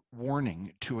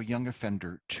warning to a young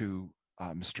offender to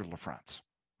Mr. LaFrance.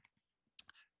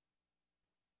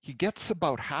 He gets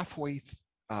about halfway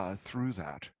through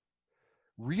that,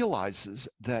 realizes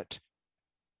that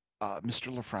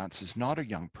Mr. LaFrance is not a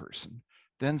young person,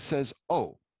 then says,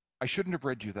 "Oh, I shouldn't have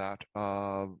read you that.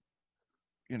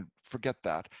 Forget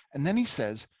that." And then he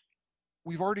says,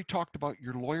 "We've already talked about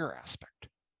your lawyer aspect."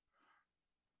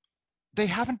 They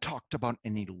haven't talked about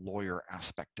any lawyer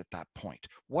aspect at that point.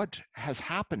 What has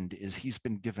happened is he's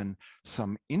been given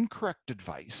some incorrect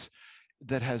advice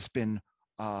that has been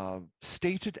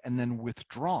stated and then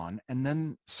withdrawn, and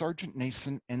then Sergeant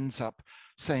Nason ends up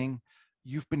saying,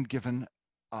 "You've been given,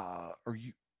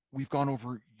 we've gone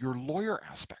over your lawyer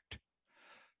aspect."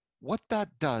 What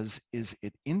that does is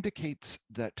it indicates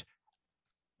that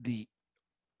the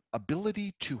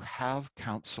ability to have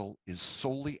counsel is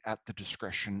solely at the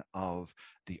discretion of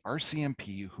the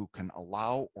RCMP, who can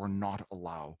allow or not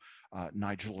allow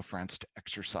Nigel LaFrance to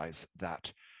exercise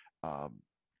that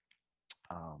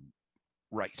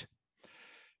right.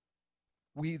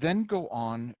 We then go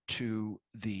on to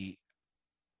the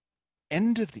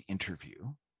end of the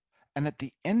interview, and at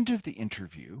the end of the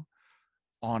interview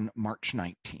on March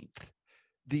 19th,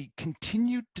 the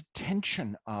continued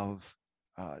detention of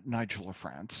Nigel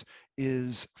LaFrance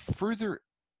is further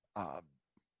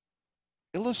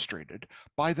illustrated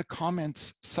by the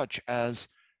comments such as,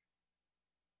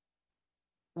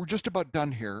 we're just about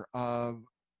done here.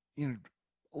 You know,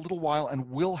 a little while and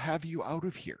we'll have you out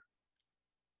of here.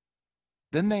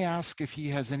 Then they ask if he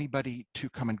has anybody to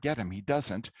come and get him. He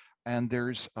doesn't. And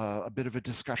there's a bit of a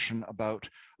discussion about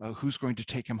who's going to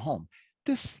take him home.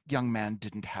 This young man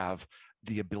didn't have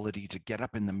the ability to get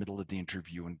up in the middle of the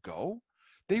interview and go.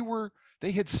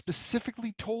 They had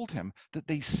specifically told him that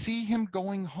they see him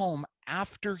going home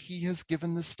after he has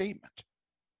given the statement.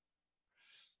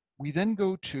 We then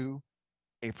go to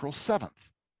April 7th.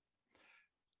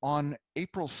 On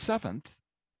April 7th,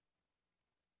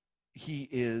 he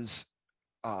is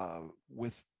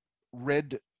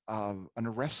read an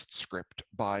arrest script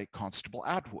by Constable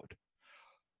Atwood.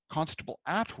 Constable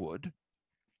Atwood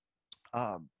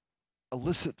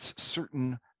elicits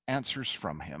certain answers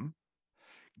from him,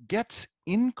 gets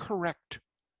incorrect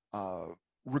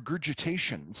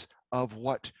regurgitations of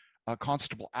what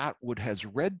Constable Atwood has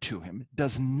read to him,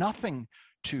 does nothing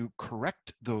to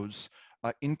correct those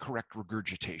incorrect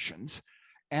regurgitations,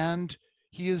 and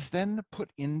he is then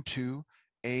put into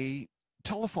a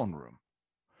telephone room.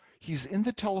 He's in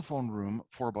the telephone room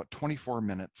for about 24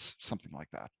 minutes, something like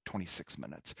that, 26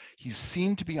 minutes. He's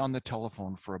seen to be on the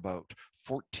telephone for about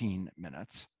 14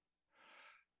 minutes.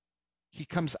 He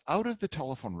comes out of the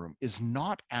telephone room, is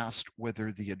not asked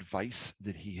whether the advice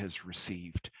that he has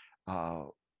received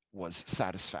was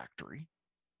satisfactory,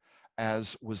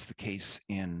 as was the case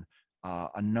in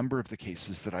a number of the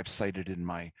cases that I've cited in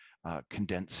my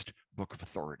condensed book of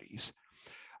authorities.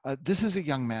 This is a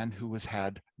young man who has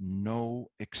had no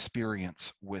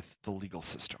experience with the legal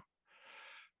system.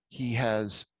 He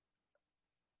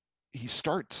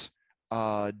starts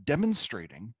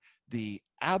demonstrating the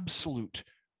absolute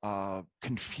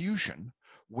confusion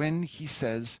when he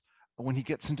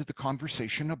gets into the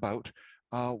conversation about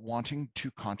wanting to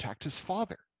contact his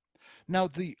father. Now,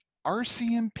 the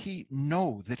RCMP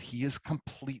know that he is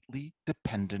completely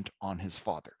dependent on his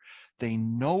father. They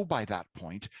know by that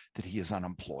point that he is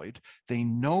unemployed. They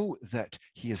know that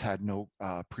he has had no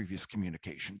previous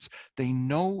communications. They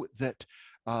know that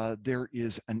there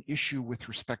is an issue with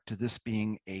respect to this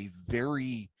being a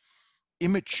very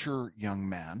immature young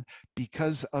man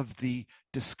because of the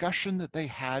discussion that they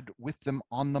had with them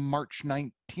on the March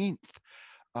 19th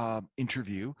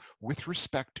interview with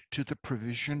respect to the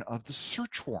provision of the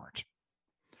search warrant.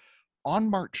 On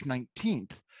March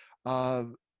 19th,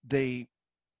 they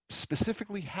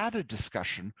specifically had a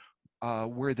discussion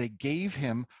where they gave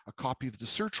him a copy of the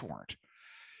search warrant.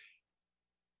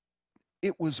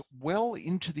 It was well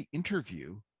into the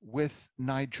interview with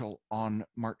Nigel on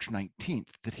March 19th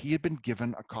that he had been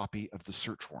given a copy of the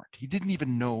search warrant. He didn't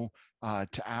even know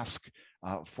to ask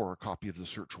for a copy of the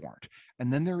search warrant.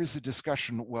 And then there is a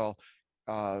discussion, well,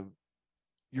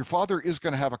 your father is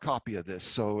going to have a copy of this,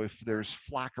 so if there's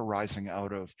flack arising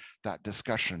out of that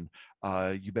discussion,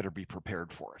 you better be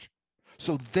prepared for it.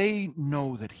 So they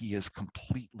know that he is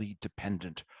completely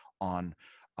dependent on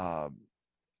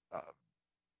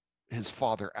his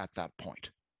father at that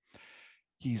point.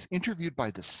 He's interviewed by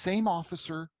the same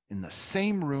officer in the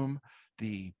same room.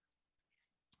 The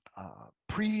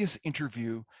previous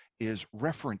interview is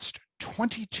referenced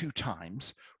 22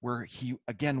 times, where he,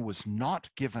 again, was not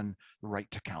given the right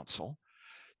to counsel.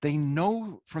 They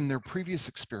know from their previous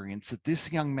experience that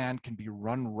this young man can be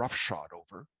run roughshod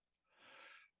over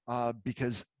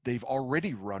because they've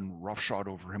already run roughshod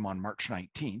over him on March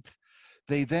 19th.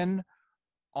 They then,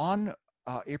 on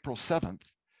April 7th,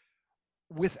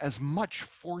 with as much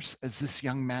force as this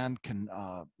young man can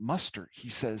muster, he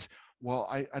says, well,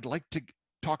 I'd like to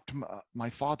talk to my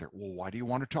father. Well, why do you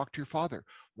want to talk to your father?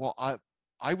 Well,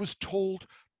 I was told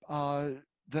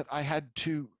that I had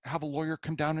to have a lawyer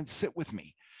come down and sit with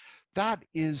me. That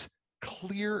is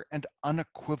clear and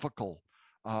unequivocal,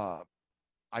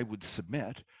 I would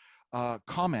submit,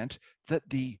 comment that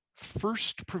the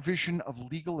first provision of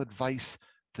legal advice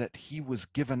that he was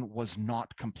given was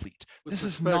not complete. With this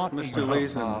respect, is not Mr.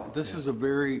 Lazen, this is a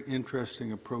very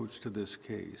interesting approach to this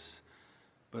case,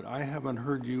 but I haven't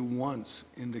heard you once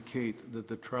indicate that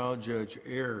the trial judge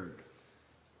erred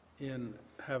in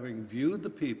having viewed the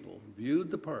people, viewed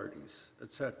the parties,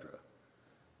 etc.,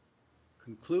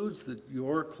 concludes that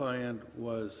your client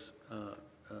was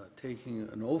taking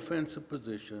an offensive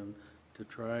position to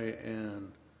try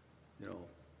and,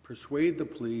 persuade the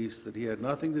police that he had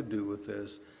nothing to do with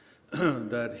this,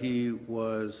 that he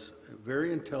was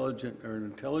very intelligent or an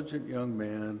intelligent young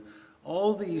man.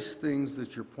 All these things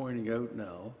that you're pointing out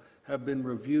now have been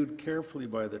reviewed carefully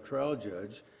by the trial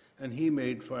judge, and he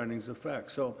made findings of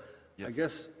fact. So yes. I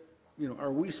guess,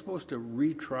 are we supposed to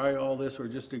retry all this or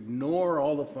just ignore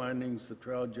all the findings the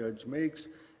trial judge makes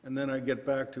and then I get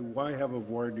back to why have a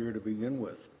voir dire to begin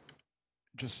with?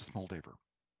 Justice Moldaver,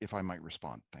 if I might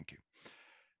respond, thank you.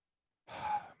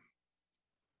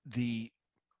 The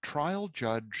trial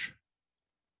judge,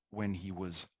 when he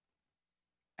was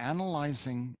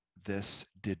analyzing this,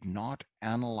 did not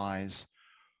analyze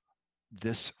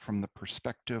this from the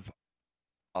perspective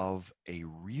of a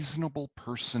reasonable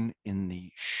person in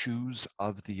the shoes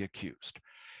of the accused.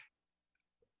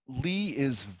 Lee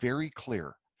is very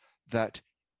clear that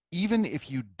even if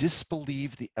you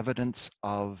disbelieve the evidence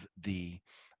of the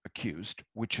accused,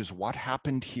 which is what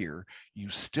happened here, you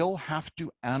still have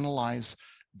to analyze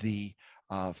the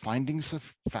findings of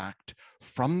fact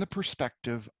from the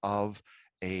perspective of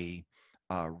a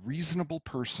reasonable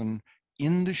person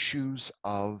in the shoes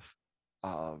of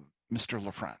Mr.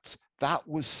 LaFrance. That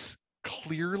was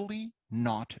clearly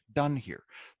not done here.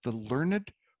 The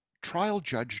learned trial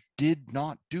judge did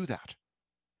not do that.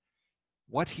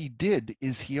 What he did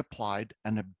is he applied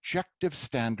an objective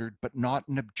standard, but not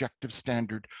an objective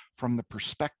standard from the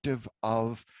perspective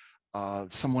of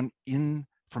someone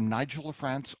from Nigel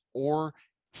LaFrance or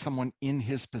someone in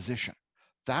his position.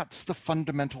 That's the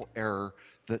fundamental error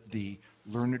that the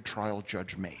learned trial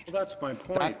judge made. Well, that's my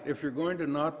point. If you're going to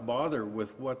not bother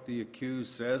with what the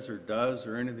accused says or does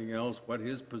or anything else, what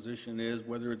his position is,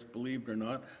 whether it's believed or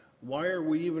not, why are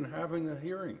we even having a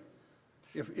hearing?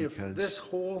 If this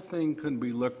whole thing can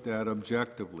be looked at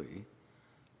objectively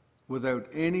without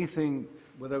anything,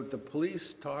 without the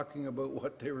police talking about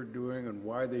what they were doing and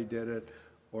why they did it,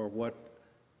 or what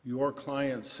your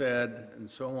client said and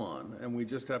so on, and we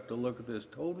just have to look at this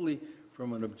totally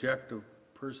from an objective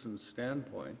person's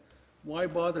standpoint, why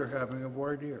bother having a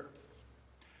voir dire?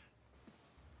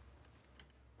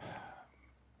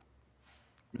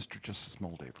 Mr. Justice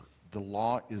Moldaver, the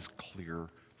law is clear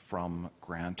from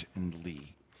Grant and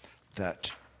Lee that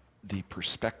the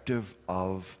perspective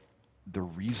of the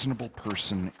reasonable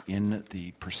person in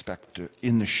the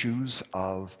shoes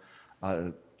of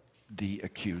the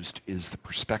accused is the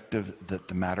perspective that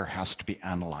the matter has to be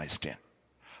analyzed in.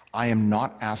 I am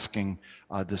not asking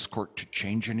this court to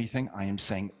change anything. I am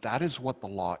saying that is what the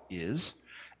law is.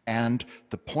 And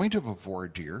the point of a voir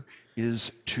dire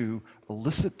is to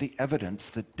elicit the evidence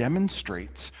that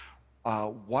demonstrates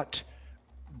what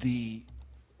the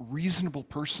reasonable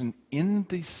person in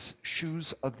the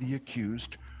shoes of the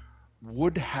accused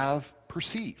would have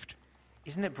perceived.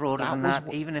 Isn't it broader than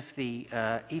that? Even if the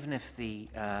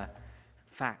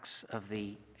facts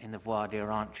in the voir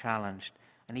dire aren't challenged,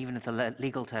 and even if the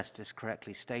legal test is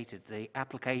correctly stated, the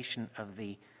application of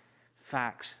the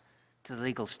facts to the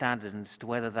legal standard and as to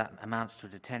whether that amounts to a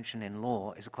detention in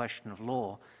law is a question of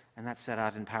law, and that's set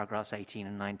out in paragraphs 18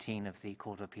 and 19 of the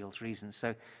Court of Appeal's reasons.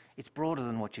 So it's broader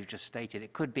than what you've just stated.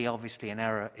 It could be obviously an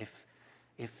error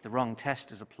if the wrong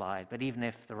test is applied, but even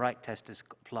if the right test is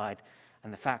applied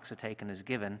and the facts are taken as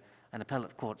given, an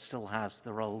appellate court still has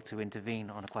the role to intervene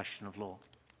on a question of law.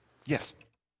 Yes,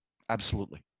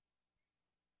 absolutely.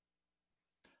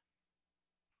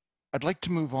 I'd like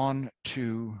to move on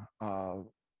to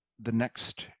the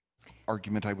next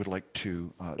argument I would like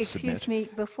to Excuse me,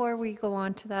 before we go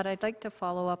on to that, I'd like to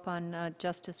follow up on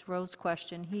Justice Rowe's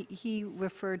question. He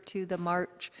referred to the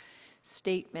March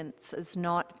statements as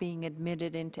not being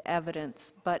admitted into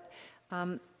evidence, but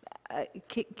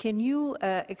can you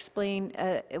explain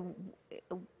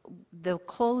the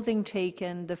clothing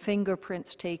taken, the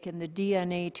fingerprints taken, the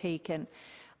DNA taken?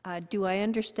 Do I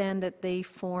understand that they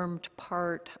formed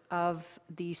part of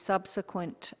the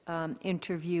subsequent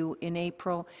interview in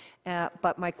April?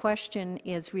 But my question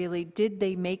is really, did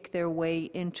they make their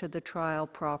way into the trial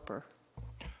proper?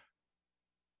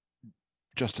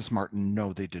 Justice Martin,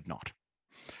 no, they did not.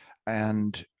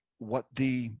 And what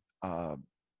there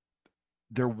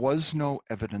was no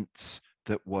evidence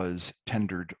that was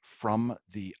tendered from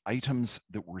the items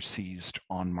that were seized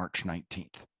on March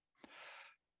 19th.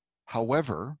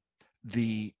 However,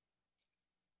 the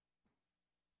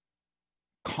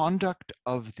conduct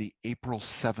of the April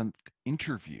 7th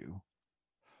interview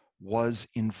was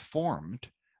informed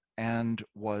and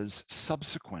was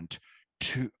subsequent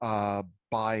to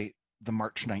by the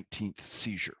March 19th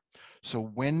seizure. So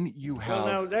when you have...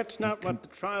 Well, now, that's not what the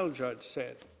trial judge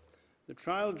said. The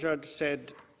trial judge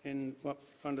said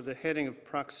under the heading of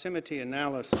proximity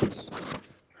analysis,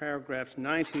 paragraphs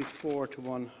 94 to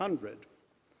 100,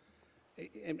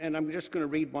 and I'm just going to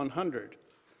read 100.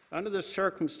 Under the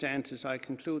circumstances, I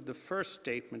conclude the first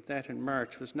statement, that in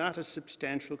March, was not a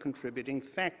substantial contributing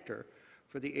factor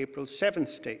for the April 7th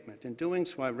statement. In doing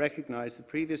so, I recognize the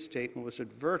previous statement was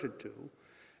adverted to,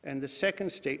 and the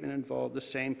second statement involved the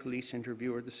same police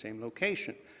interview or the same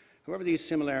location. However, these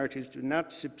similarities do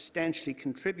not substantially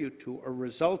contribute to or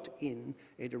result in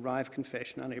a derived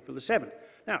confession on April the 7th.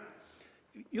 Now,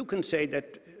 you can say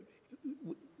that,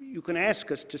 you can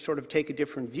ask us to sort of take a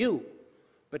different view,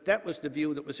 but that was the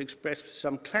view that was expressed with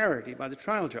some clarity by the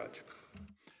trial judge.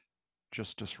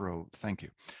 Justice Rowe, thank you.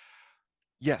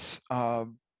 Yes,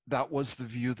 that was the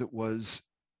view that was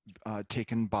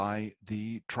taken by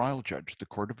the trial judge.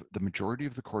 The majority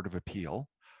of the Court of Appeal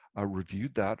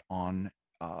reviewed that on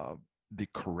the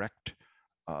correct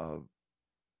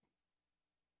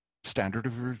standard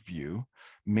of review,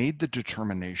 made the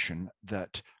determination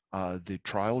that the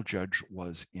trial judge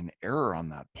was in error on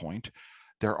that point.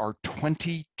 There are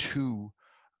 22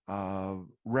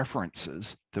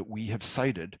 references that we have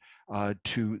cited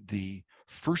to the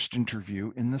first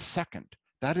interview in the second.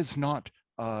 That is not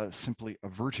simply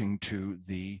averting to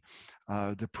the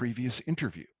previous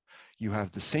interview. You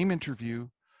have the same interview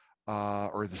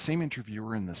or the same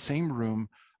interviewer in the same room,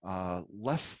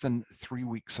 less than 3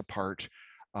 weeks apart,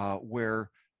 where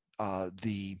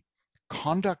the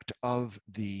conduct of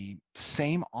the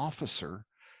same officer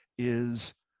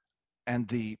is, and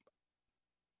the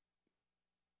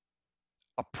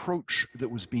approach that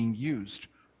was being used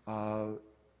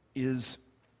is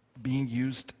being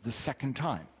used the second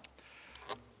time.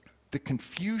 The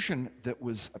confusion that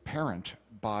was apparent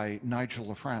by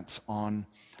Nigel LaFrance on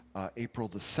April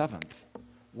the 7th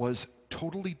was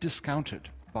totally discounted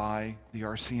by the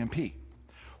RCMP.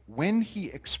 When he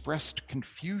expressed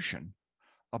confusion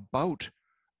about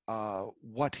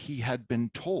what he had been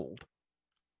told,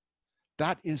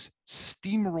 that is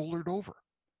steamrollered over.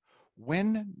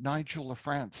 When Nigel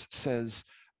LaFrance says,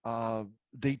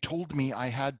 they told me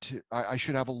I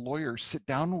should have a lawyer sit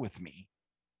down with me,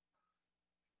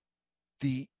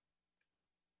 the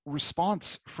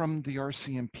response from the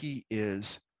RCMP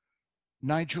is,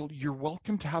 Nigel, you're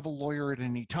welcome to have a lawyer at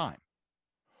any time.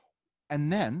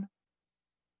 And then,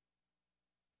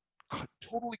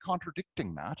 totally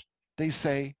contradicting that, they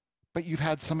say, but you've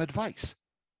had some advice.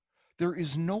 There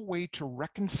is no way to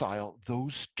reconcile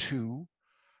those two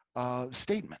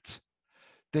statements.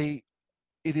 It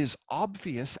is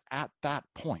obvious at that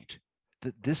point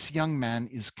that this young man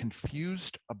is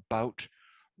confused about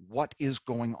what is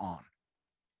going on.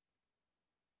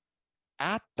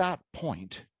 At that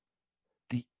point,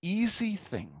 the easy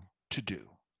thing to do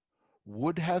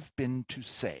would have been to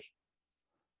say,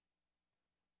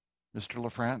 Mr.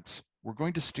 LaFrance, we're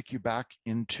going to stick you back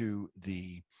into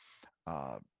the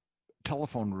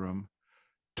telephone room.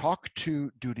 Talk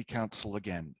to duty counsel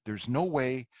again. There's no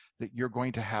way that you're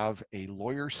going to have a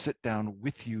lawyer sit down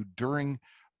with you during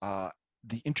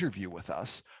the interview with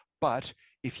us, but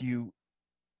if you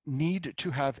need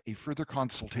to have a further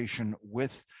consultation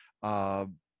with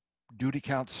duty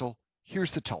counsel,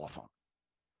 here's the telephone.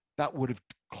 That would have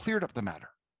cleared up the matter.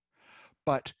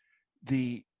 But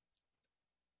the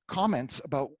comments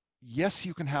about, yes,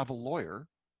 you can have a lawyer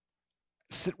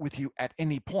sit with you at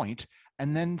any point,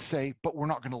 and then say, but we're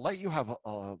not going to let you have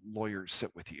a lawyer sit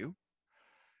with you,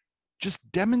 just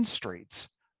demonstrates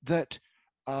that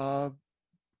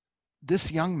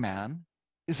this young man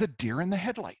is a deer in the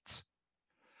headlights.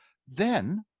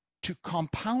 Then, to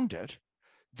compound it,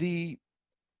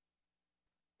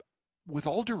 with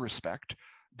all due respect,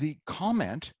 the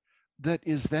comment that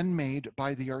is then made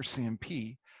by the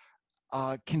RCMP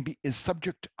is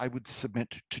subject, I would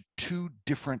submit, to two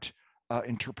different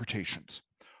interpretations.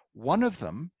 One of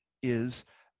them is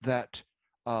that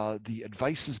the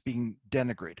advice is being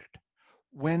denigrated.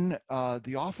 When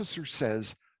the officer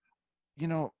says, you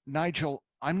know, Nigel,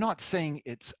 I'm not saying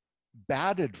it's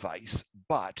bad advice,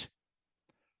 but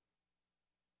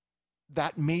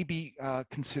that may be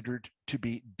considered to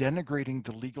be denigrating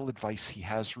the legal advice he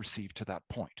has received to that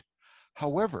point.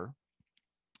 However,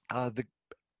 the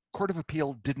Court of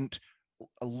Appeal didn't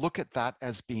look at that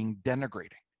as being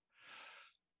denigrating.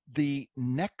 The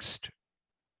next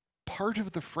part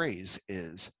of the phrase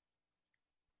is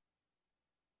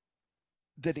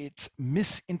that it's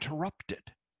misinterrupted.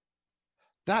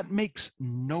 That makes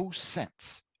no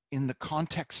sense in the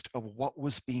context of what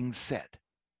was being said.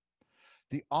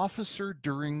 The officer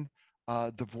during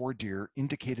the voir dire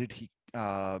indicated he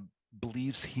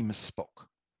believes he misspoke.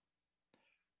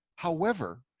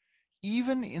 However,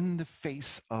 even in the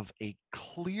face of a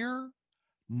clear,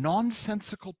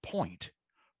 nonsensical point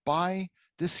by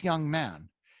this young man,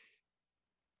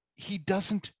 he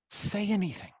doesn't say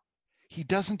anything. He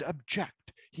doesn't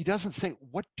object. He doesn't say,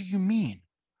 what do you mean?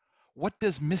 What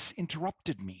does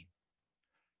misinterrupted mean?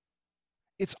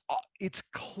 It's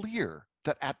clear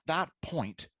that at that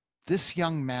point, this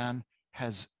young man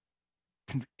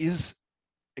is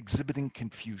exhibiting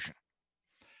confusion.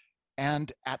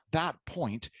 And at that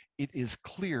point, it is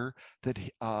clear that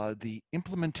the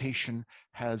implementation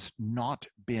has not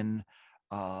been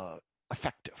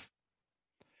effective.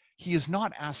 He is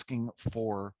not asking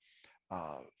for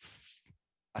a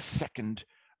second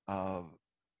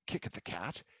kick at the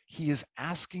cat. He is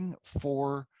asking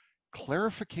for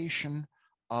clarification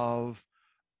of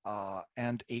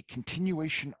and a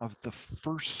continuation of the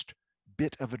first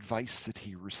bit of advice that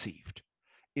he received.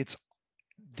 It's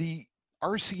the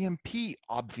RCMP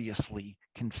obviously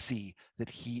can see that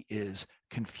he is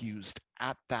confused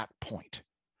at that point.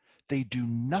 They do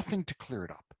nothing to clear it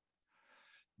up.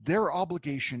 Their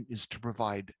obligation is to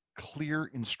provide clear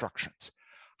instructions.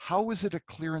 How is it a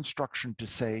clear instruction to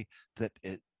say that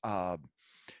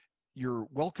you're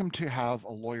welcome to have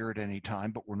a lawyer at any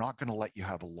time, but we're not going to let you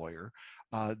have a lawyer,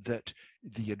 that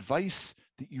the advice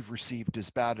that you've received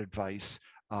is bad advice,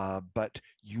 but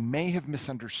you may have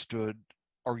misunderstood,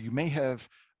 or you may have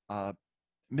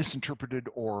misinterpreted,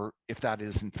 or if that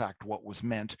is in fact what was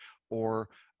meant, or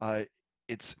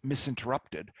it's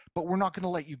misinterrupted, but we're not going to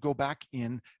let you go back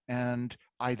in and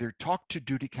either talk to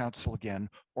duty counsel again,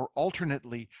 or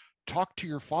alternately talk to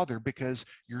your father, because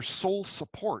your sole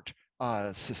support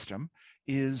system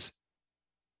is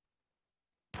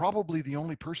probably the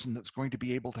only person that's going to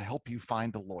be able to help you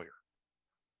find a lawyer.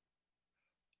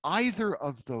 Either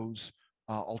of those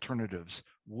alternatives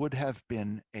would have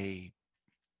been a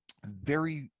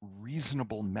very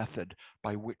reasonable method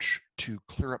by which to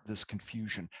clear up this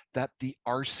confusion that the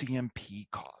RCMP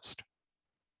caused.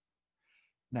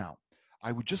 Now,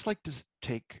 I would just like to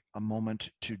take a moment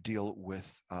to deal with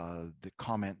the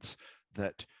comments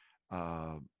that,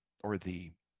 or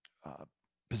the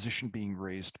position being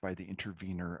raised by the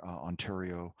intervener,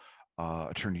 Ontario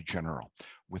Attorney General,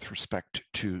 with respect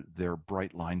to their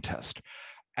bright line test.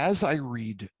 As I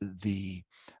read the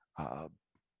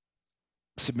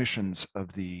submissions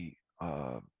of the,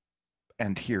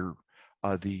 and hear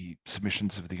the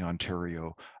submissions of the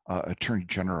Ontario Attorney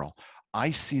General,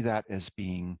 I see that as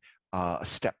being a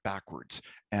step backwards,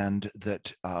 and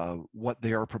that what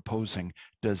they are proposing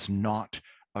does not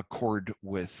accord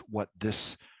with what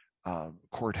this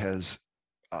court has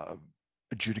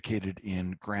adjudicated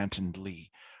in Grant and Lee.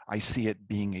 I see it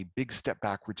being a big step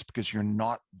backwards, because you're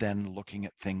not then looking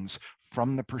at things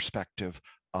from the perspective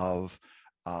of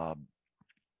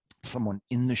someone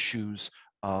in the shoes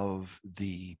of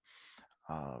the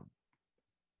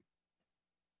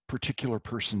particular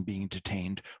person being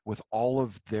detained with all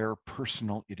of their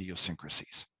personal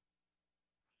idiosyncrasies.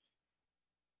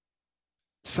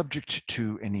 Subject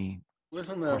to any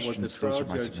Wasn't that what the questions, trial those are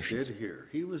my judge submissions. did here?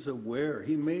 He was aware,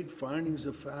 he made findings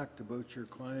of fact about your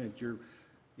client, your,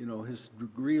 you know, his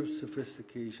degree of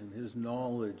sophistication, his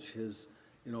knowledge, his,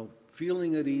 you know,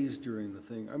 feeling at ease during the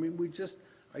thing. I mean,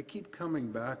 I keep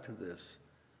coming back to this.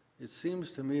 It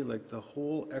seems to me like the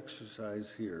whole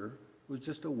exercise here was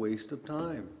just a waste of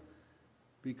time.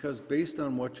 Because based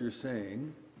on what you're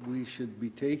saying, we should be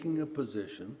taking a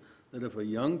position that if a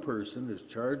young person is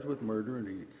charged with murder and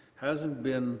he hasn't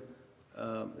been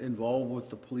involved with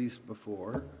the police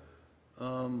before,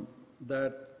 and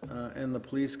the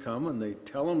police come and they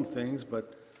tell him things,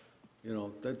 but you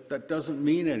know that doesn't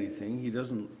mean anything.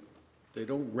 They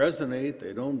don't resonate.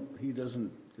 He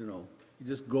doesn't. You know, he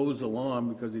just goes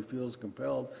along because he feels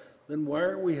compelled. Then why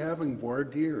are we having voir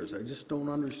dires? I just don't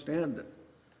understand it.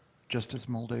 Justice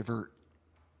Moldaver,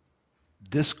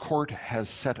 this court has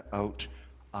set out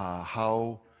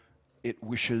how it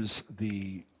wishes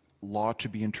the law to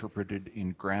be interpreted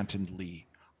in Grant and Lee.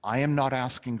 I am not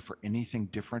asking for anything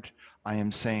different. I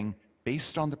am saying,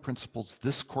 based on the principles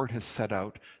this court has set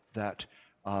out, that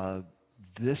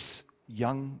this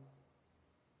young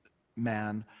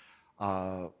man,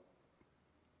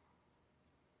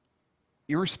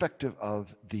 irrespective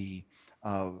of the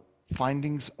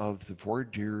findings of the voir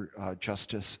dire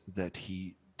justice that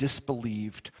he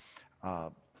disbelieved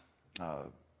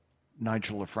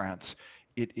Nigel LaFrance,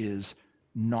 it is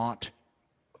not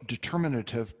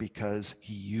determinative because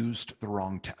he used the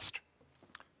wrong test.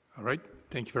 All right,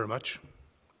 thank you very much.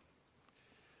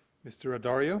 Mr.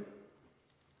 Adario?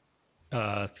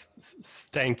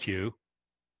 Thank you.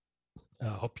 I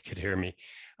hope you could hear me.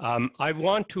 I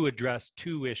want to address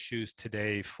two issues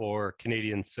today for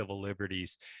Canadian civil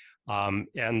liberties.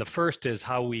 And the first is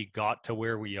how we got to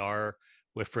where we are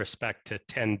with respect to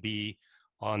 10B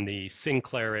on the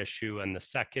Sinclair issue, and the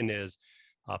second is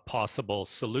a possible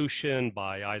solution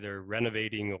by either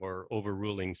renovating or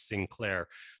overruling Sinclair.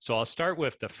 So I'll start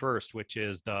with the first, which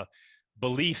is the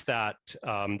belief that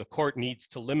the court needs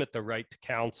to limit the right to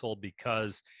counsel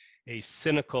because a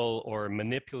cynical or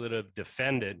manipulative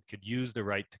defendant could use the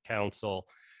right to counsel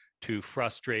to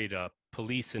frustrate a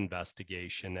police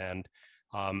investigation. And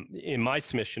in my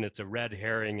submission, it's a red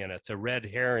herring, and it's a red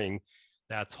herring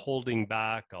that's holding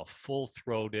back a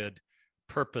full-throated,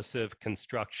 purposive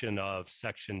construction of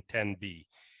Section 10B.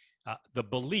 The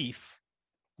belief,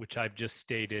 which I've just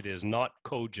stated, is not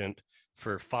cogent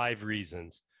for 5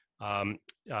 reasons.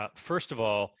 First of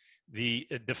all, the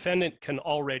defendant can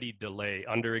already delay,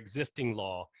 under existing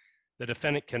law, the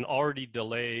defendant can already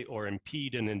delay or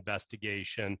impede an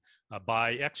investigation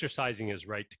by exercising his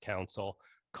right to counsel,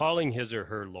 calling his or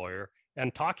her lawyer,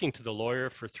 and talking to the lawyer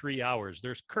for 3 hours.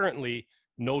 There's currently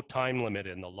no time limit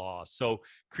in the law. So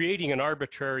creating an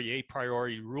arbitrary a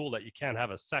priori rule that you can't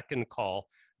have a second call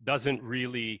doesn't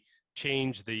really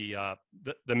change the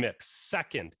mix.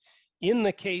 Second, in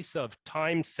the case of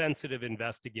time-sensitive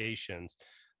investigations,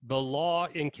 the law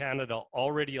in Canada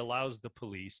already allows the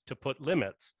police to put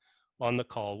limits on the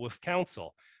call with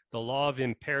counsel. The law of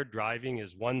impaired driving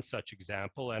is one such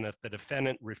example, and if the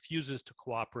defendant refuses to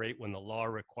cooperate when the law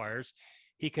requires,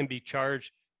 he can be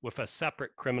charged with a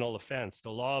separate criminal offense. The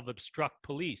law of obstruct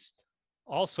police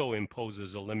also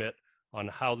imposes a limit on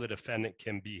how the defendant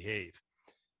can behave.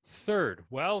 Third,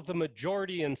 while the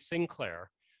majority in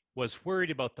Sinclair was worried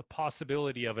about the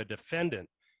possibility of a defendant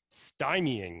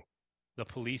stymieing the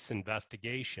police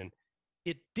investigation,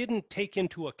 it didn't take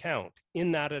into account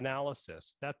in that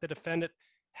analysis that the defendant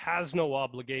has no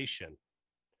obligation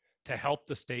to help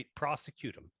the state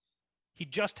prosecute him. He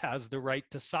just has the right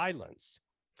to silence.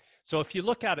 So if you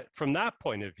look at it from that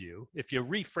point of view, if you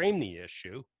reframe the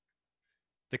issue,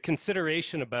 the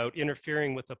consideration about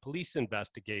interfering with a police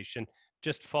investigation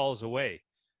just falls away.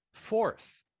 Fourth,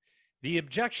 the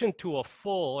objection to a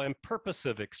full and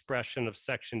purposive expression of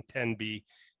Section 10B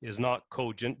is not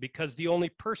cogent because the only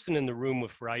person in the room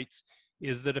with rights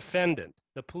is the defendant.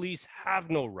 The police have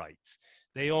no rights.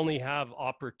 They only have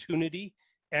opportunity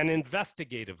and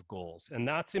investigative goals, and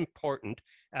that's important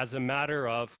as a matter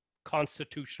of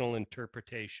constitutional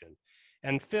interpretation.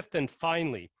 And fifth and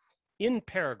finally, in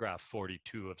paragraph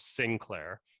 42 of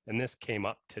Sinclair, and this came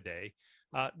up today,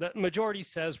 the majority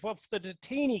says, well, if the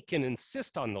detainee can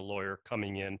insist on the lawyer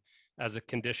coming in as a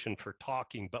condition for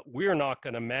talking, but we're not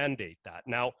going to mandate that.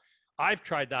 Now, I've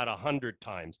tried that 100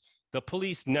 times. The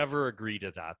police never agree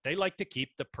to that. They like to keep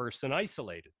the person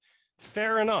isolated.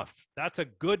 Fair enough. That's a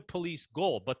good police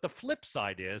goal. But the flip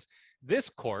side is this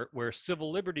court, where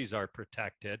civil liberties are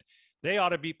protected, they ought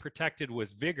to be protected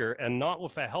with vigor and not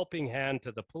with a helping hand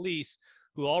to the police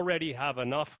who already have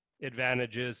enough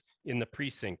advantages in the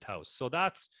precinct house. So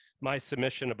that's my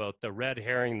submission about the red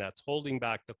herring that's holding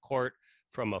back the court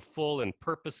from a full and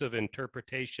purposive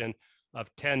interpretation of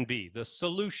 10B. The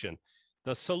solution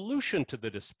to the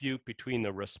dispute between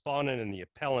the respondent and the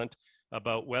appellant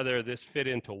about whether this fit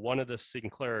into one of the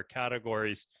Sinclair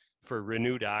categories for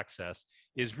renewed access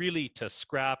is really to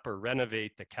scrap or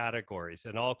renovate the categories.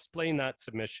 And I'll explain that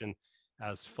submission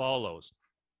as follows.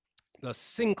 The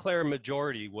Sinclair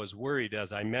majority was worried,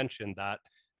 as I mentioned, that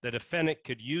the defendant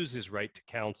could use his right to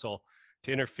counsel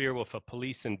to interfere with a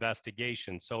police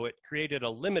investigation. So it created a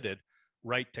limited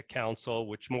right to counsel,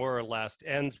 which more or less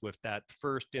ends with that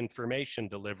first information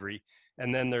delivery.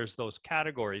 And then there's those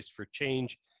categories for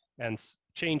change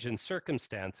in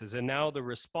circumstances. And now the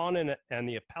respondent and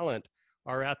the appellant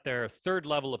are at their third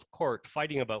level of court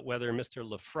fighting about whether Mr.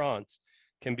 LaFrance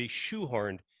can be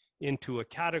shoehorned into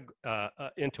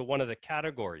one of the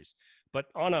categories. But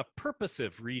on a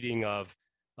purposive reading of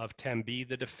 10B,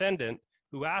 the defendant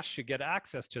who asks should get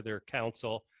access to their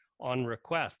counsel on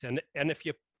request. And if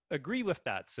you agree with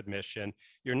that submission,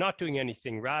 you're not doing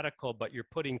anything radical, but you're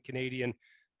putting Canadian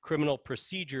criminal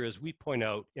procedure, as we point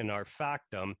out in our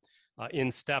factum,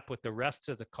 in step with the rest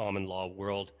of the common law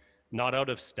world, not out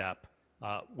of step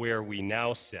where we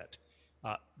now sit.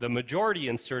 The majority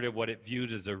inserted what it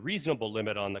viewed as a reasonable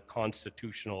limit on the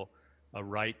constitutional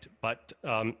right, but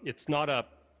it's not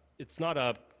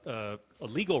a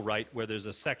legal right where there's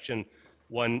a Section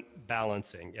 1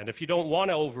 balancing. And if you don't want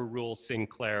to overrule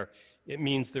Sinclair, it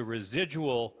means the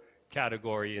residual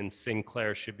category in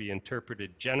Sinclair should be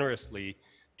interpreted generously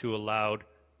to allow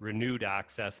renewed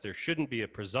access. There shouldn't be a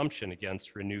presumption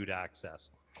against renewed access.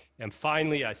 And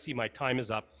finally, I see my time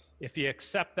is up. If you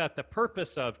accept that the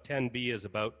purpose of 10B is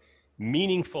about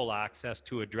meaningful access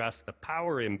to address the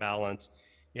power imbalance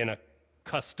in a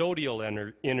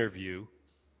custodial interview,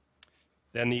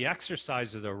 then the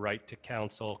exercise of the right to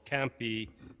counsel can't be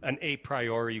an a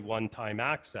priori one-time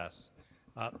access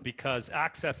because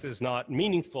access is not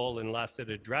meaningful unless it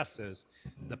addresses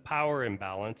the power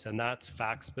imbalance, and that's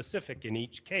fact-specific in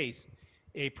each case.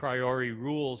 A priori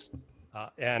rules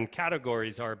and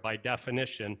categories are by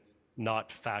definition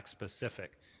not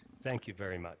fact-specific. Thank you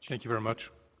very much. Thank you very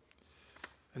much.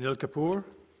 Anil Kapoor?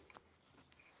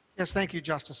 Yes, thank you,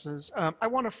 Justices. I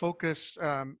want to focus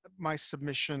my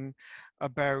submission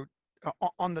about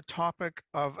on the topic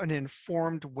of an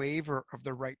informed waiver of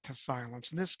the right to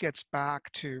silence. And this gets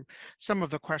back to some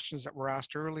of the questions that were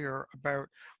asked earlier about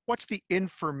what's the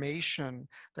information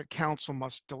that counsel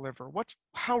must deliver?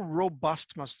 How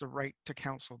robust must the right to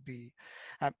counsel be?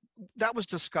 That was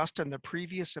discussed in the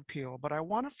previous appeal, but I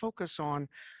want to focus on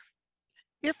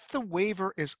if the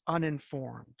waiver is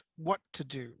uninformed, what to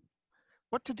do?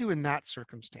 What to do in that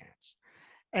circumstance?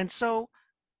 And so,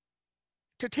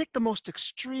 to take the most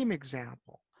extreme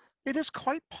example, it is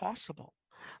quite possible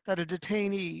that a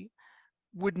detainee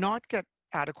would not get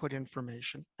adequate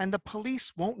information and the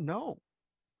police won't know.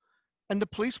 And the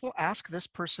police will ask this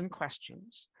person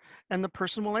questions and the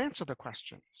person will answer the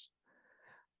questions.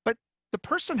 But the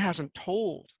person hasn't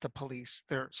told the police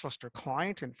their solicitor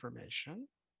client information.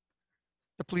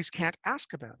 The police can't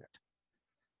ask about it.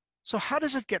 So how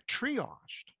does it get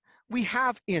triaged? We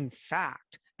have, in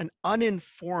fact, an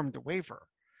uninformed waiver.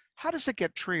 How does it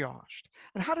get triaged?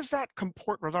 And how does that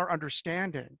comport with our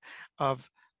understanding of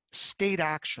state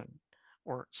action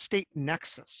or state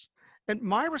nexus? And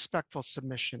my respectful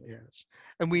submission is,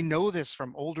 and we know this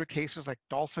from older cases like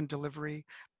Dolphin Delivery,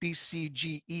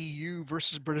 BCGEU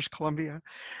versus British Columbia,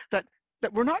 that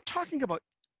we're not talking about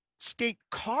state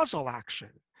causal action.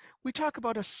 We talk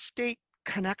about a state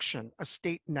connection, a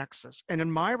state nexus. And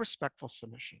in my respectful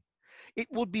submission, it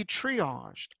will be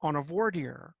triaged on a voir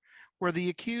dire where the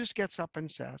accused gets up and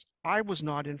says, I was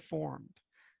not informed.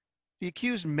 The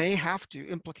accused may have to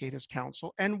implicate his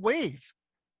counsel and waive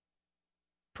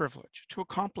privilege to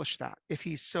accomplish that if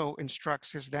he so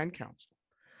instructs his then counsel.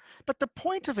 But the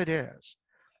point of it is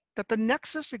that the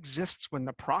nexus exists when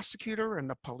the prosecutor and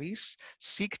the police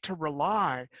seek to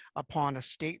rely upon a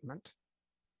statement.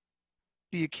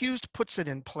 The accused puts it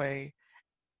in play,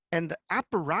 and the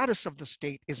apparatus of the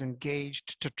state is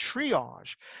engaged to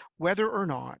triage whether or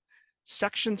not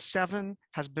Section 7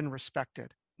 has been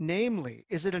respected. Namely,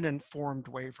 is it an informed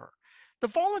waiver? The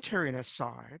voluntariness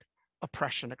side,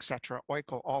 oppression, etc.,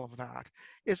 OICL, all of that,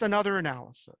 is another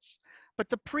analysis. But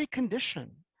the precondition,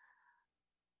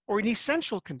 or an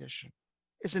essential condition,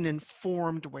 is an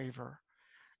informed waiver.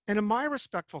 And in my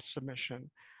respectful submission,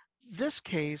 this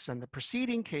case and the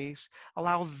preceding case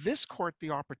allow this court the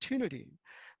opportunity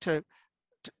to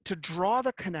draw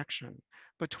the connection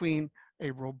between a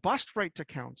robust right to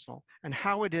counsel and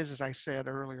how it is, as I said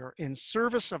earlier, in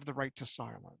service of the right to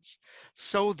silence,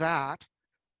 so that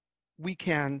we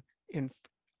can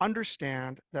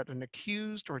understand that an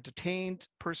accused or detained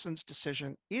person's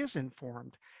decision is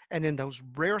informed, and in those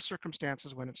rare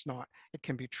circumstances when it's not, it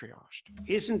can be triaged.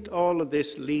 Isn't all of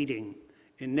this leading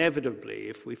inevitably,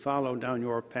 if we follow down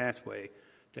your pathway,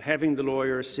 to having the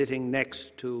lawyer sitting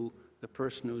next to the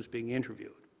person who's being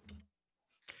interviewed?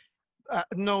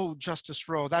 No, Justice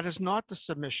Rowe, that is not the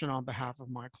submission on behalf of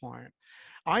my client.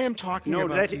 I am talking about...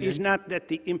 No, that is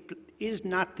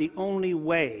not the only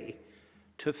way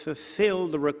to fulfill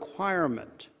the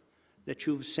requirement that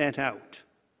you've set out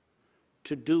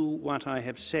to do what I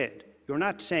have said. You're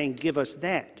not saying give us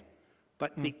that,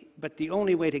 but the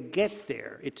only way to get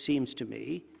there, it seems to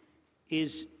me,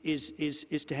 is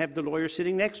to have the lawyer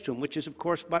sitting next to him, which is, of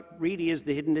course, what really is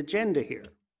the hidden agenda here.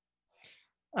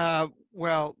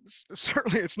 Well,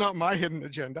 certainly it's not my hidden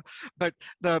agenda, but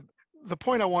the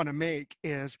point I want to make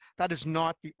is that is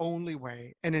not the only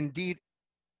way, and indeed,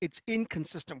 it's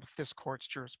inconsistent with this court's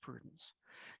jurisprudence.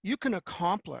 You can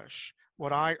accomplish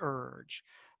what I urge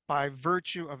by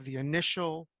virtue of the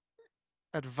initial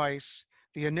advice,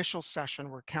 the initial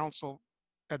session where counsel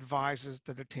advises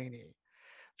the detainee.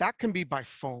 That can be by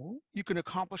phone. You can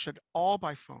accomplish it all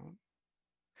by phone.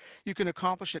 You can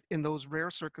accomplish it in those rare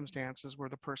circumstances where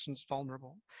the person's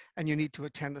vulnerable and you need to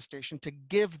attend the station to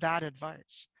give that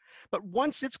advice. But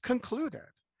once it's concluded,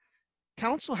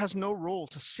 counsel has no role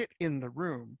to sit in the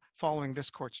room following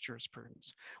this court's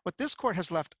jurisprudence. What this court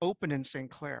has left open in St.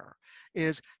 Clair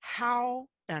is how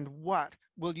and what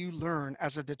will you learn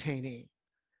as a detainee?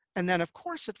 And then, of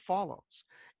course, it follows.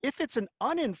 If it's an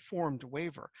uninformed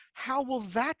waiver, how will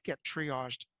that get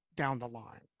triaged down the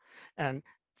line? And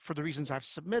for the reasons I've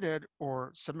submitted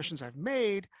or submissions I've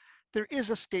made, there is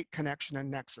a state connection and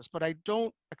nexus, but I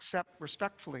don't accept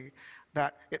respectfully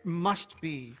that it must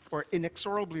be or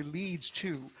inexorably leads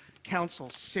to counsel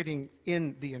sitting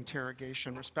in the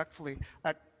interrogation. Respectfully,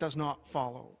 that does not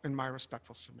follow in my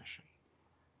respectful submission.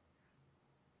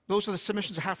 Those are the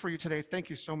submissions I have for you today. Thank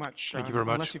you so much. Thank you very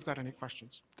much. Unless you've got any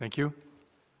questions. Thank you.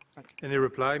 Thank you. Any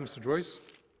reply, Mr. Joyce?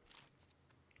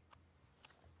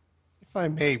 If I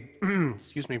may,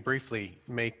 excuse me, briefly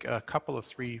make a couple of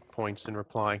 3 points in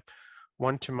reply.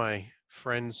 One to my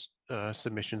friend's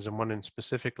submissions and one in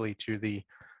specifically to the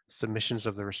submissions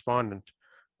of the respondent,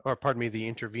 or pardon me, the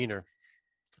intervener,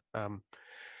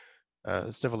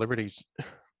 civil liberties.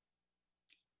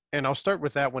 And I'll start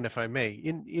with that one, if I may.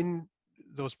 In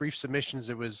those brief submissions,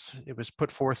 it was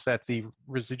put forth that the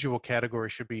residual category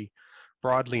should be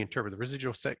broadly interpreted. The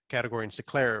residual category in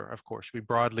Sinclair, of course, should be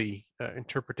broadly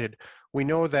interpreted. We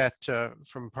know that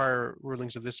from prior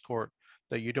rulings of this court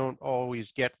that you don't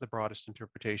always get the broadest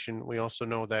interpretation. We also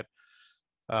know that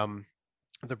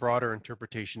the broader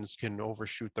interpretations can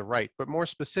overshoot the right. But more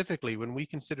specifically, when we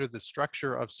consider the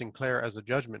structure of Sinclair as a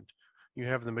judgment, you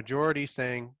have the majority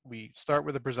saying we start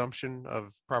with a presumption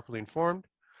of properly informed,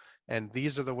 and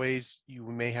these are the ways you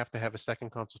may have to have a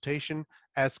second consultation,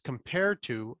 as compared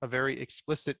to a very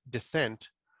explicit dissent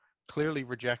clearly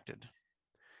rejected.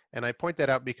 And I point that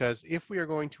out because if we are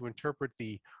going to interpret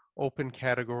the open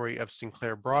category of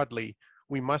Sinclair broadly,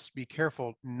 we must be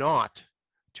careful not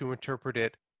to interpret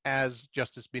it as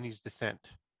Justice Binney's dissent.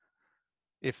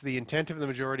 If the intent of the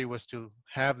majority was to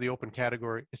have the open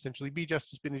category essentially be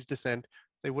Justice Binney's dissent,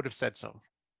 they would have said so.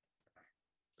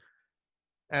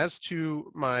 As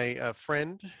to my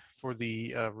friend for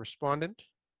the respondent,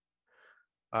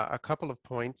 a couple of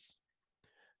points.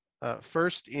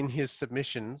 First, in his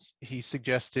submissions, he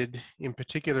suggested in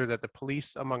particular that the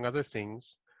police, among other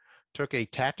things, took a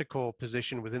tactical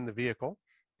position within the vehicle.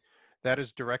 That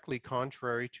is directly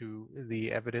contrary to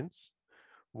the evidence.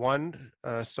 One,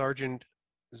 Sergeant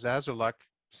Zazuluk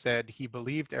said he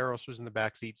believed Eros was in the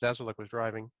back seat. Zazuluk was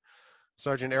driving.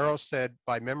 Sergeant Eros said,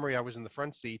 by memory, I was in the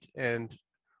front seat. And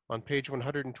on page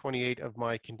 128 of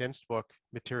my condensed book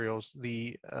materials,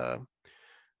 the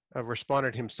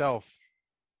respondent himself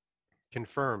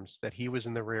confirms that he was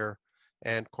in the rear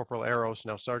and Corporal Eros,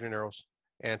 now Sergeant Eros,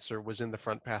 answer was in the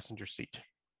front passenger seat.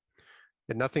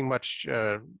 And nothing much,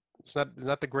 it's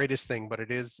not the greatest thing, but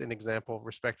it is an example,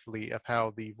 respectfully, of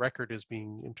how the record is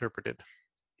being interpreted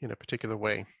in a particular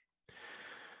way.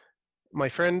 My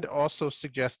friend also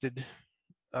suggested,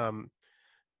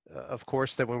 of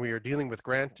course, that when we are dealing with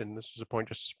Grant, and this was a point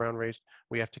Justice Brown raised,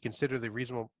 we have to consider the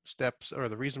reasonable steps or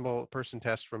the reasonable person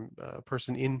test from a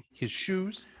person in his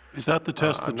shoes. Is that the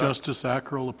test that Justice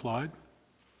Ackrell applied?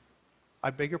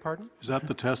 I beg your pardon? Is that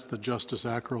the test that Justice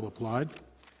Ackrell applied?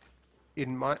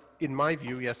 In my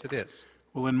view, yes, it is.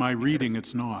 Well, in my reading,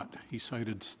 it's not. He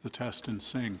cited the test in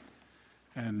Singh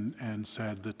and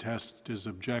said the test is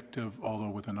objective, although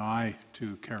with an eye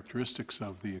to characteristics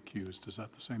of the accused. Is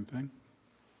that the same thing?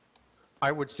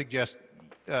 I would suggest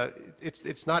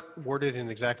it's not worded in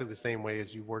exactly the same way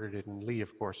as you worded it in Lee,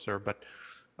 of course, sir, but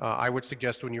I would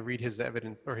suggest when you read his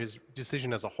evidence or his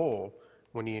decision as a whole,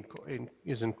 when he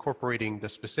is incorporating the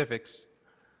specifics,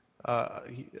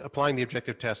 applying the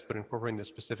objective test, but incorporating the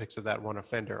specifics of that one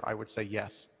offender, I would say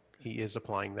yes, he is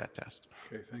applying that test.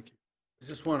 Okay, thank you. I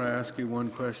just want to ask you one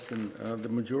question. The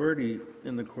majority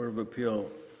in the Court of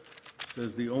Appeal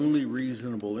says the only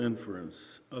reasonable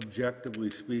inference, objectively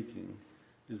speaking,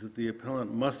 is that the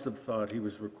appellant must have thought he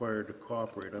was required to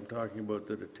cooperate. I'm talking about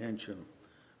the detention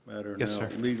matter yes, now,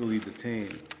 sir. Legally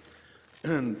detained.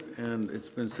 And it's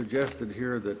been suggested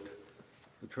here that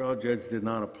the trial judge did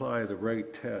not apply the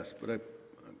right test, but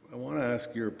I want to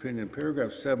ask your opinion.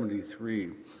 Paragraph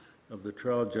 73 of the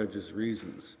trial judge's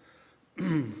reasons,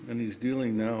 and he's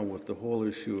dealing now with the whole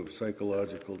issue of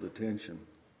psychological detention.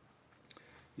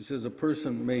 He says a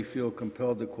person may feel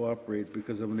compelled to cooperate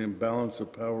because of an imbalance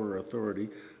of power or authority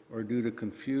or due to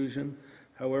confusion.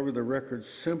 However, the record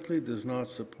simply does not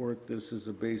support this as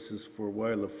a basis for why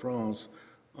LaFrance,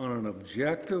 on an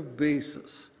objective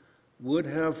basis, would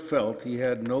have felt he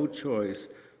had no choice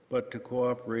but to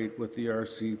cooperate with the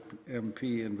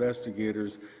RCMP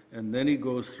investigators, and then he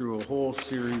goes through a whole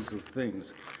series of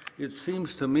things. It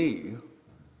seems to me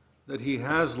that he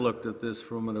has looked at this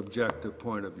from an objective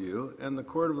point of view, and the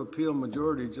Court of Appeal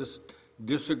majority just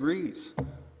disagrees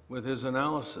with his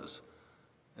analysis.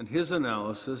 And his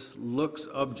analysis looks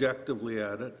objectively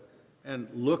at it and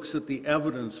looks at the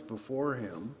evidence before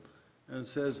him and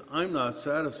says, I'm not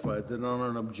satisfied that on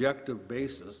an objective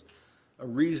basis a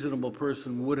reasonable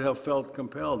person would have felt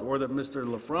compelled, or that Mr.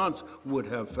 LaFrance would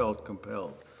have felt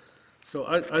compelled. So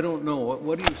I don't know.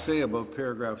 What do you say about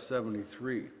paragraph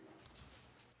 73?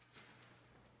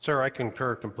 Sir, I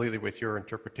concur completely with your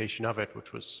interpretation of it,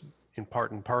 which was in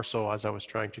part and parcel as I was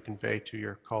trying to convey to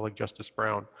your colleague, Justice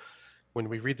Brown. When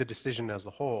we read the decision as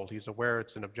a whole, he's aware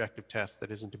it's an objective test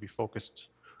that isn't to be focused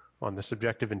on the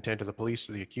subjective intent of the police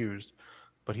or the accused,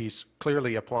 but he's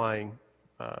clearly applying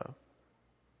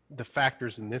the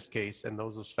factors in this case and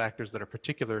those factors that are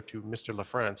particular to Mr.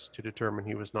 LaFrance to determine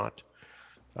he was not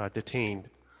detained.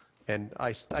 And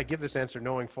I give this answer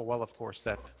knowing full well, of course,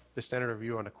 that the standard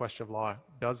review on a question of law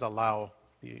does allow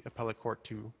the appellate court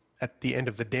to, at the end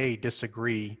of the day,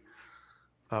 disagree.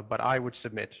 But I would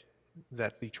submit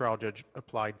that the trial judge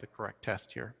applied the correct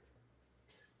test here.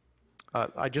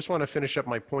 I just want to finish up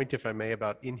my point, if I may,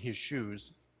 about in his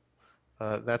shoes,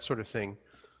 that sort of thing.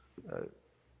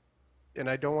 And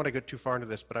I don't want to get too far into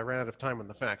this, but I ran out of time on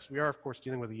the facts. We are, of course,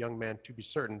 dealing with a young man, to be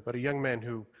certain, but a young man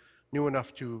who knew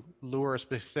enough to lure a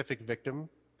specific victim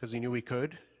because he knew he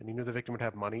could, and he knew the victim would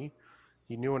have money.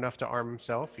 He knew enough to arm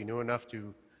himself. He knew enough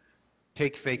to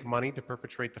take fake money to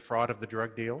perpetrate the fraud of the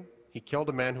drug deal. He killed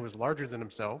a man who was larger than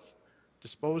himself,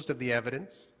 disposed of the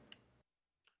evidence,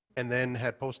 and then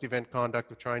had post-event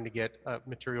conduct of trying to get a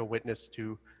material witness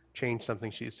to change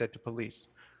something she said to police.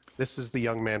 This is the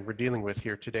young man we're dealing with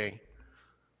here today.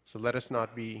 So let us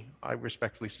not be, I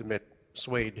respectfully submit,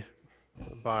 swayed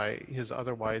by his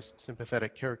otherwise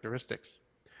sympathetic characteristics.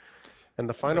 And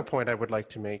the final point I would like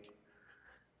to make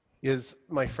is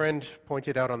my friend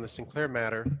pointed out on the Sinclair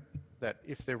matter that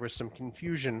if there was some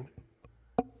confusion,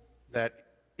 that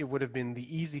it would have been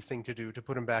the easy thing to do to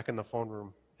put him back in the phone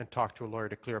room and talk to a lawyer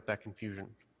to clear up that confusion.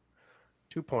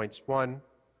 2 points. One,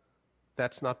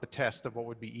 that's not the test of what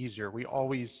would be easier. We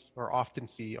always or often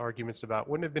see arguments about,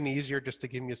 wouldn't it have been easier just to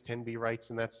give him his 10B rights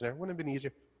in that scenario? Wouldn't it have been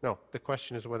easier? No, the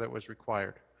question is whether it was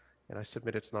required. And I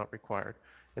submit it's not required.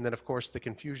 And then, of course, the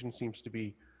confusion seems to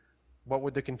be, what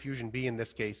would the confusion be in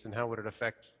this case, and how would it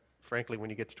affect, frankly, when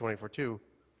you get to 24-2?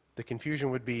 The confusion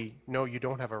would be, no, you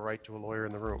don't have a right to a lawyer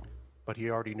in the room. But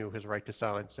he already knew his right to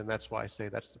silence, and that's why I say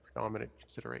that's the predominant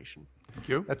consideration. Thank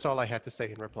you. That's all I had to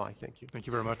say in reply. Thank you. Thank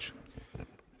you very much.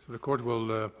 So the court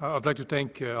will, I'd like to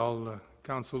thank all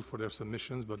counsel for their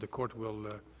submissions, but the court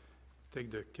will take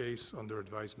the case under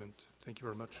advisement. Thank you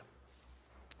very much.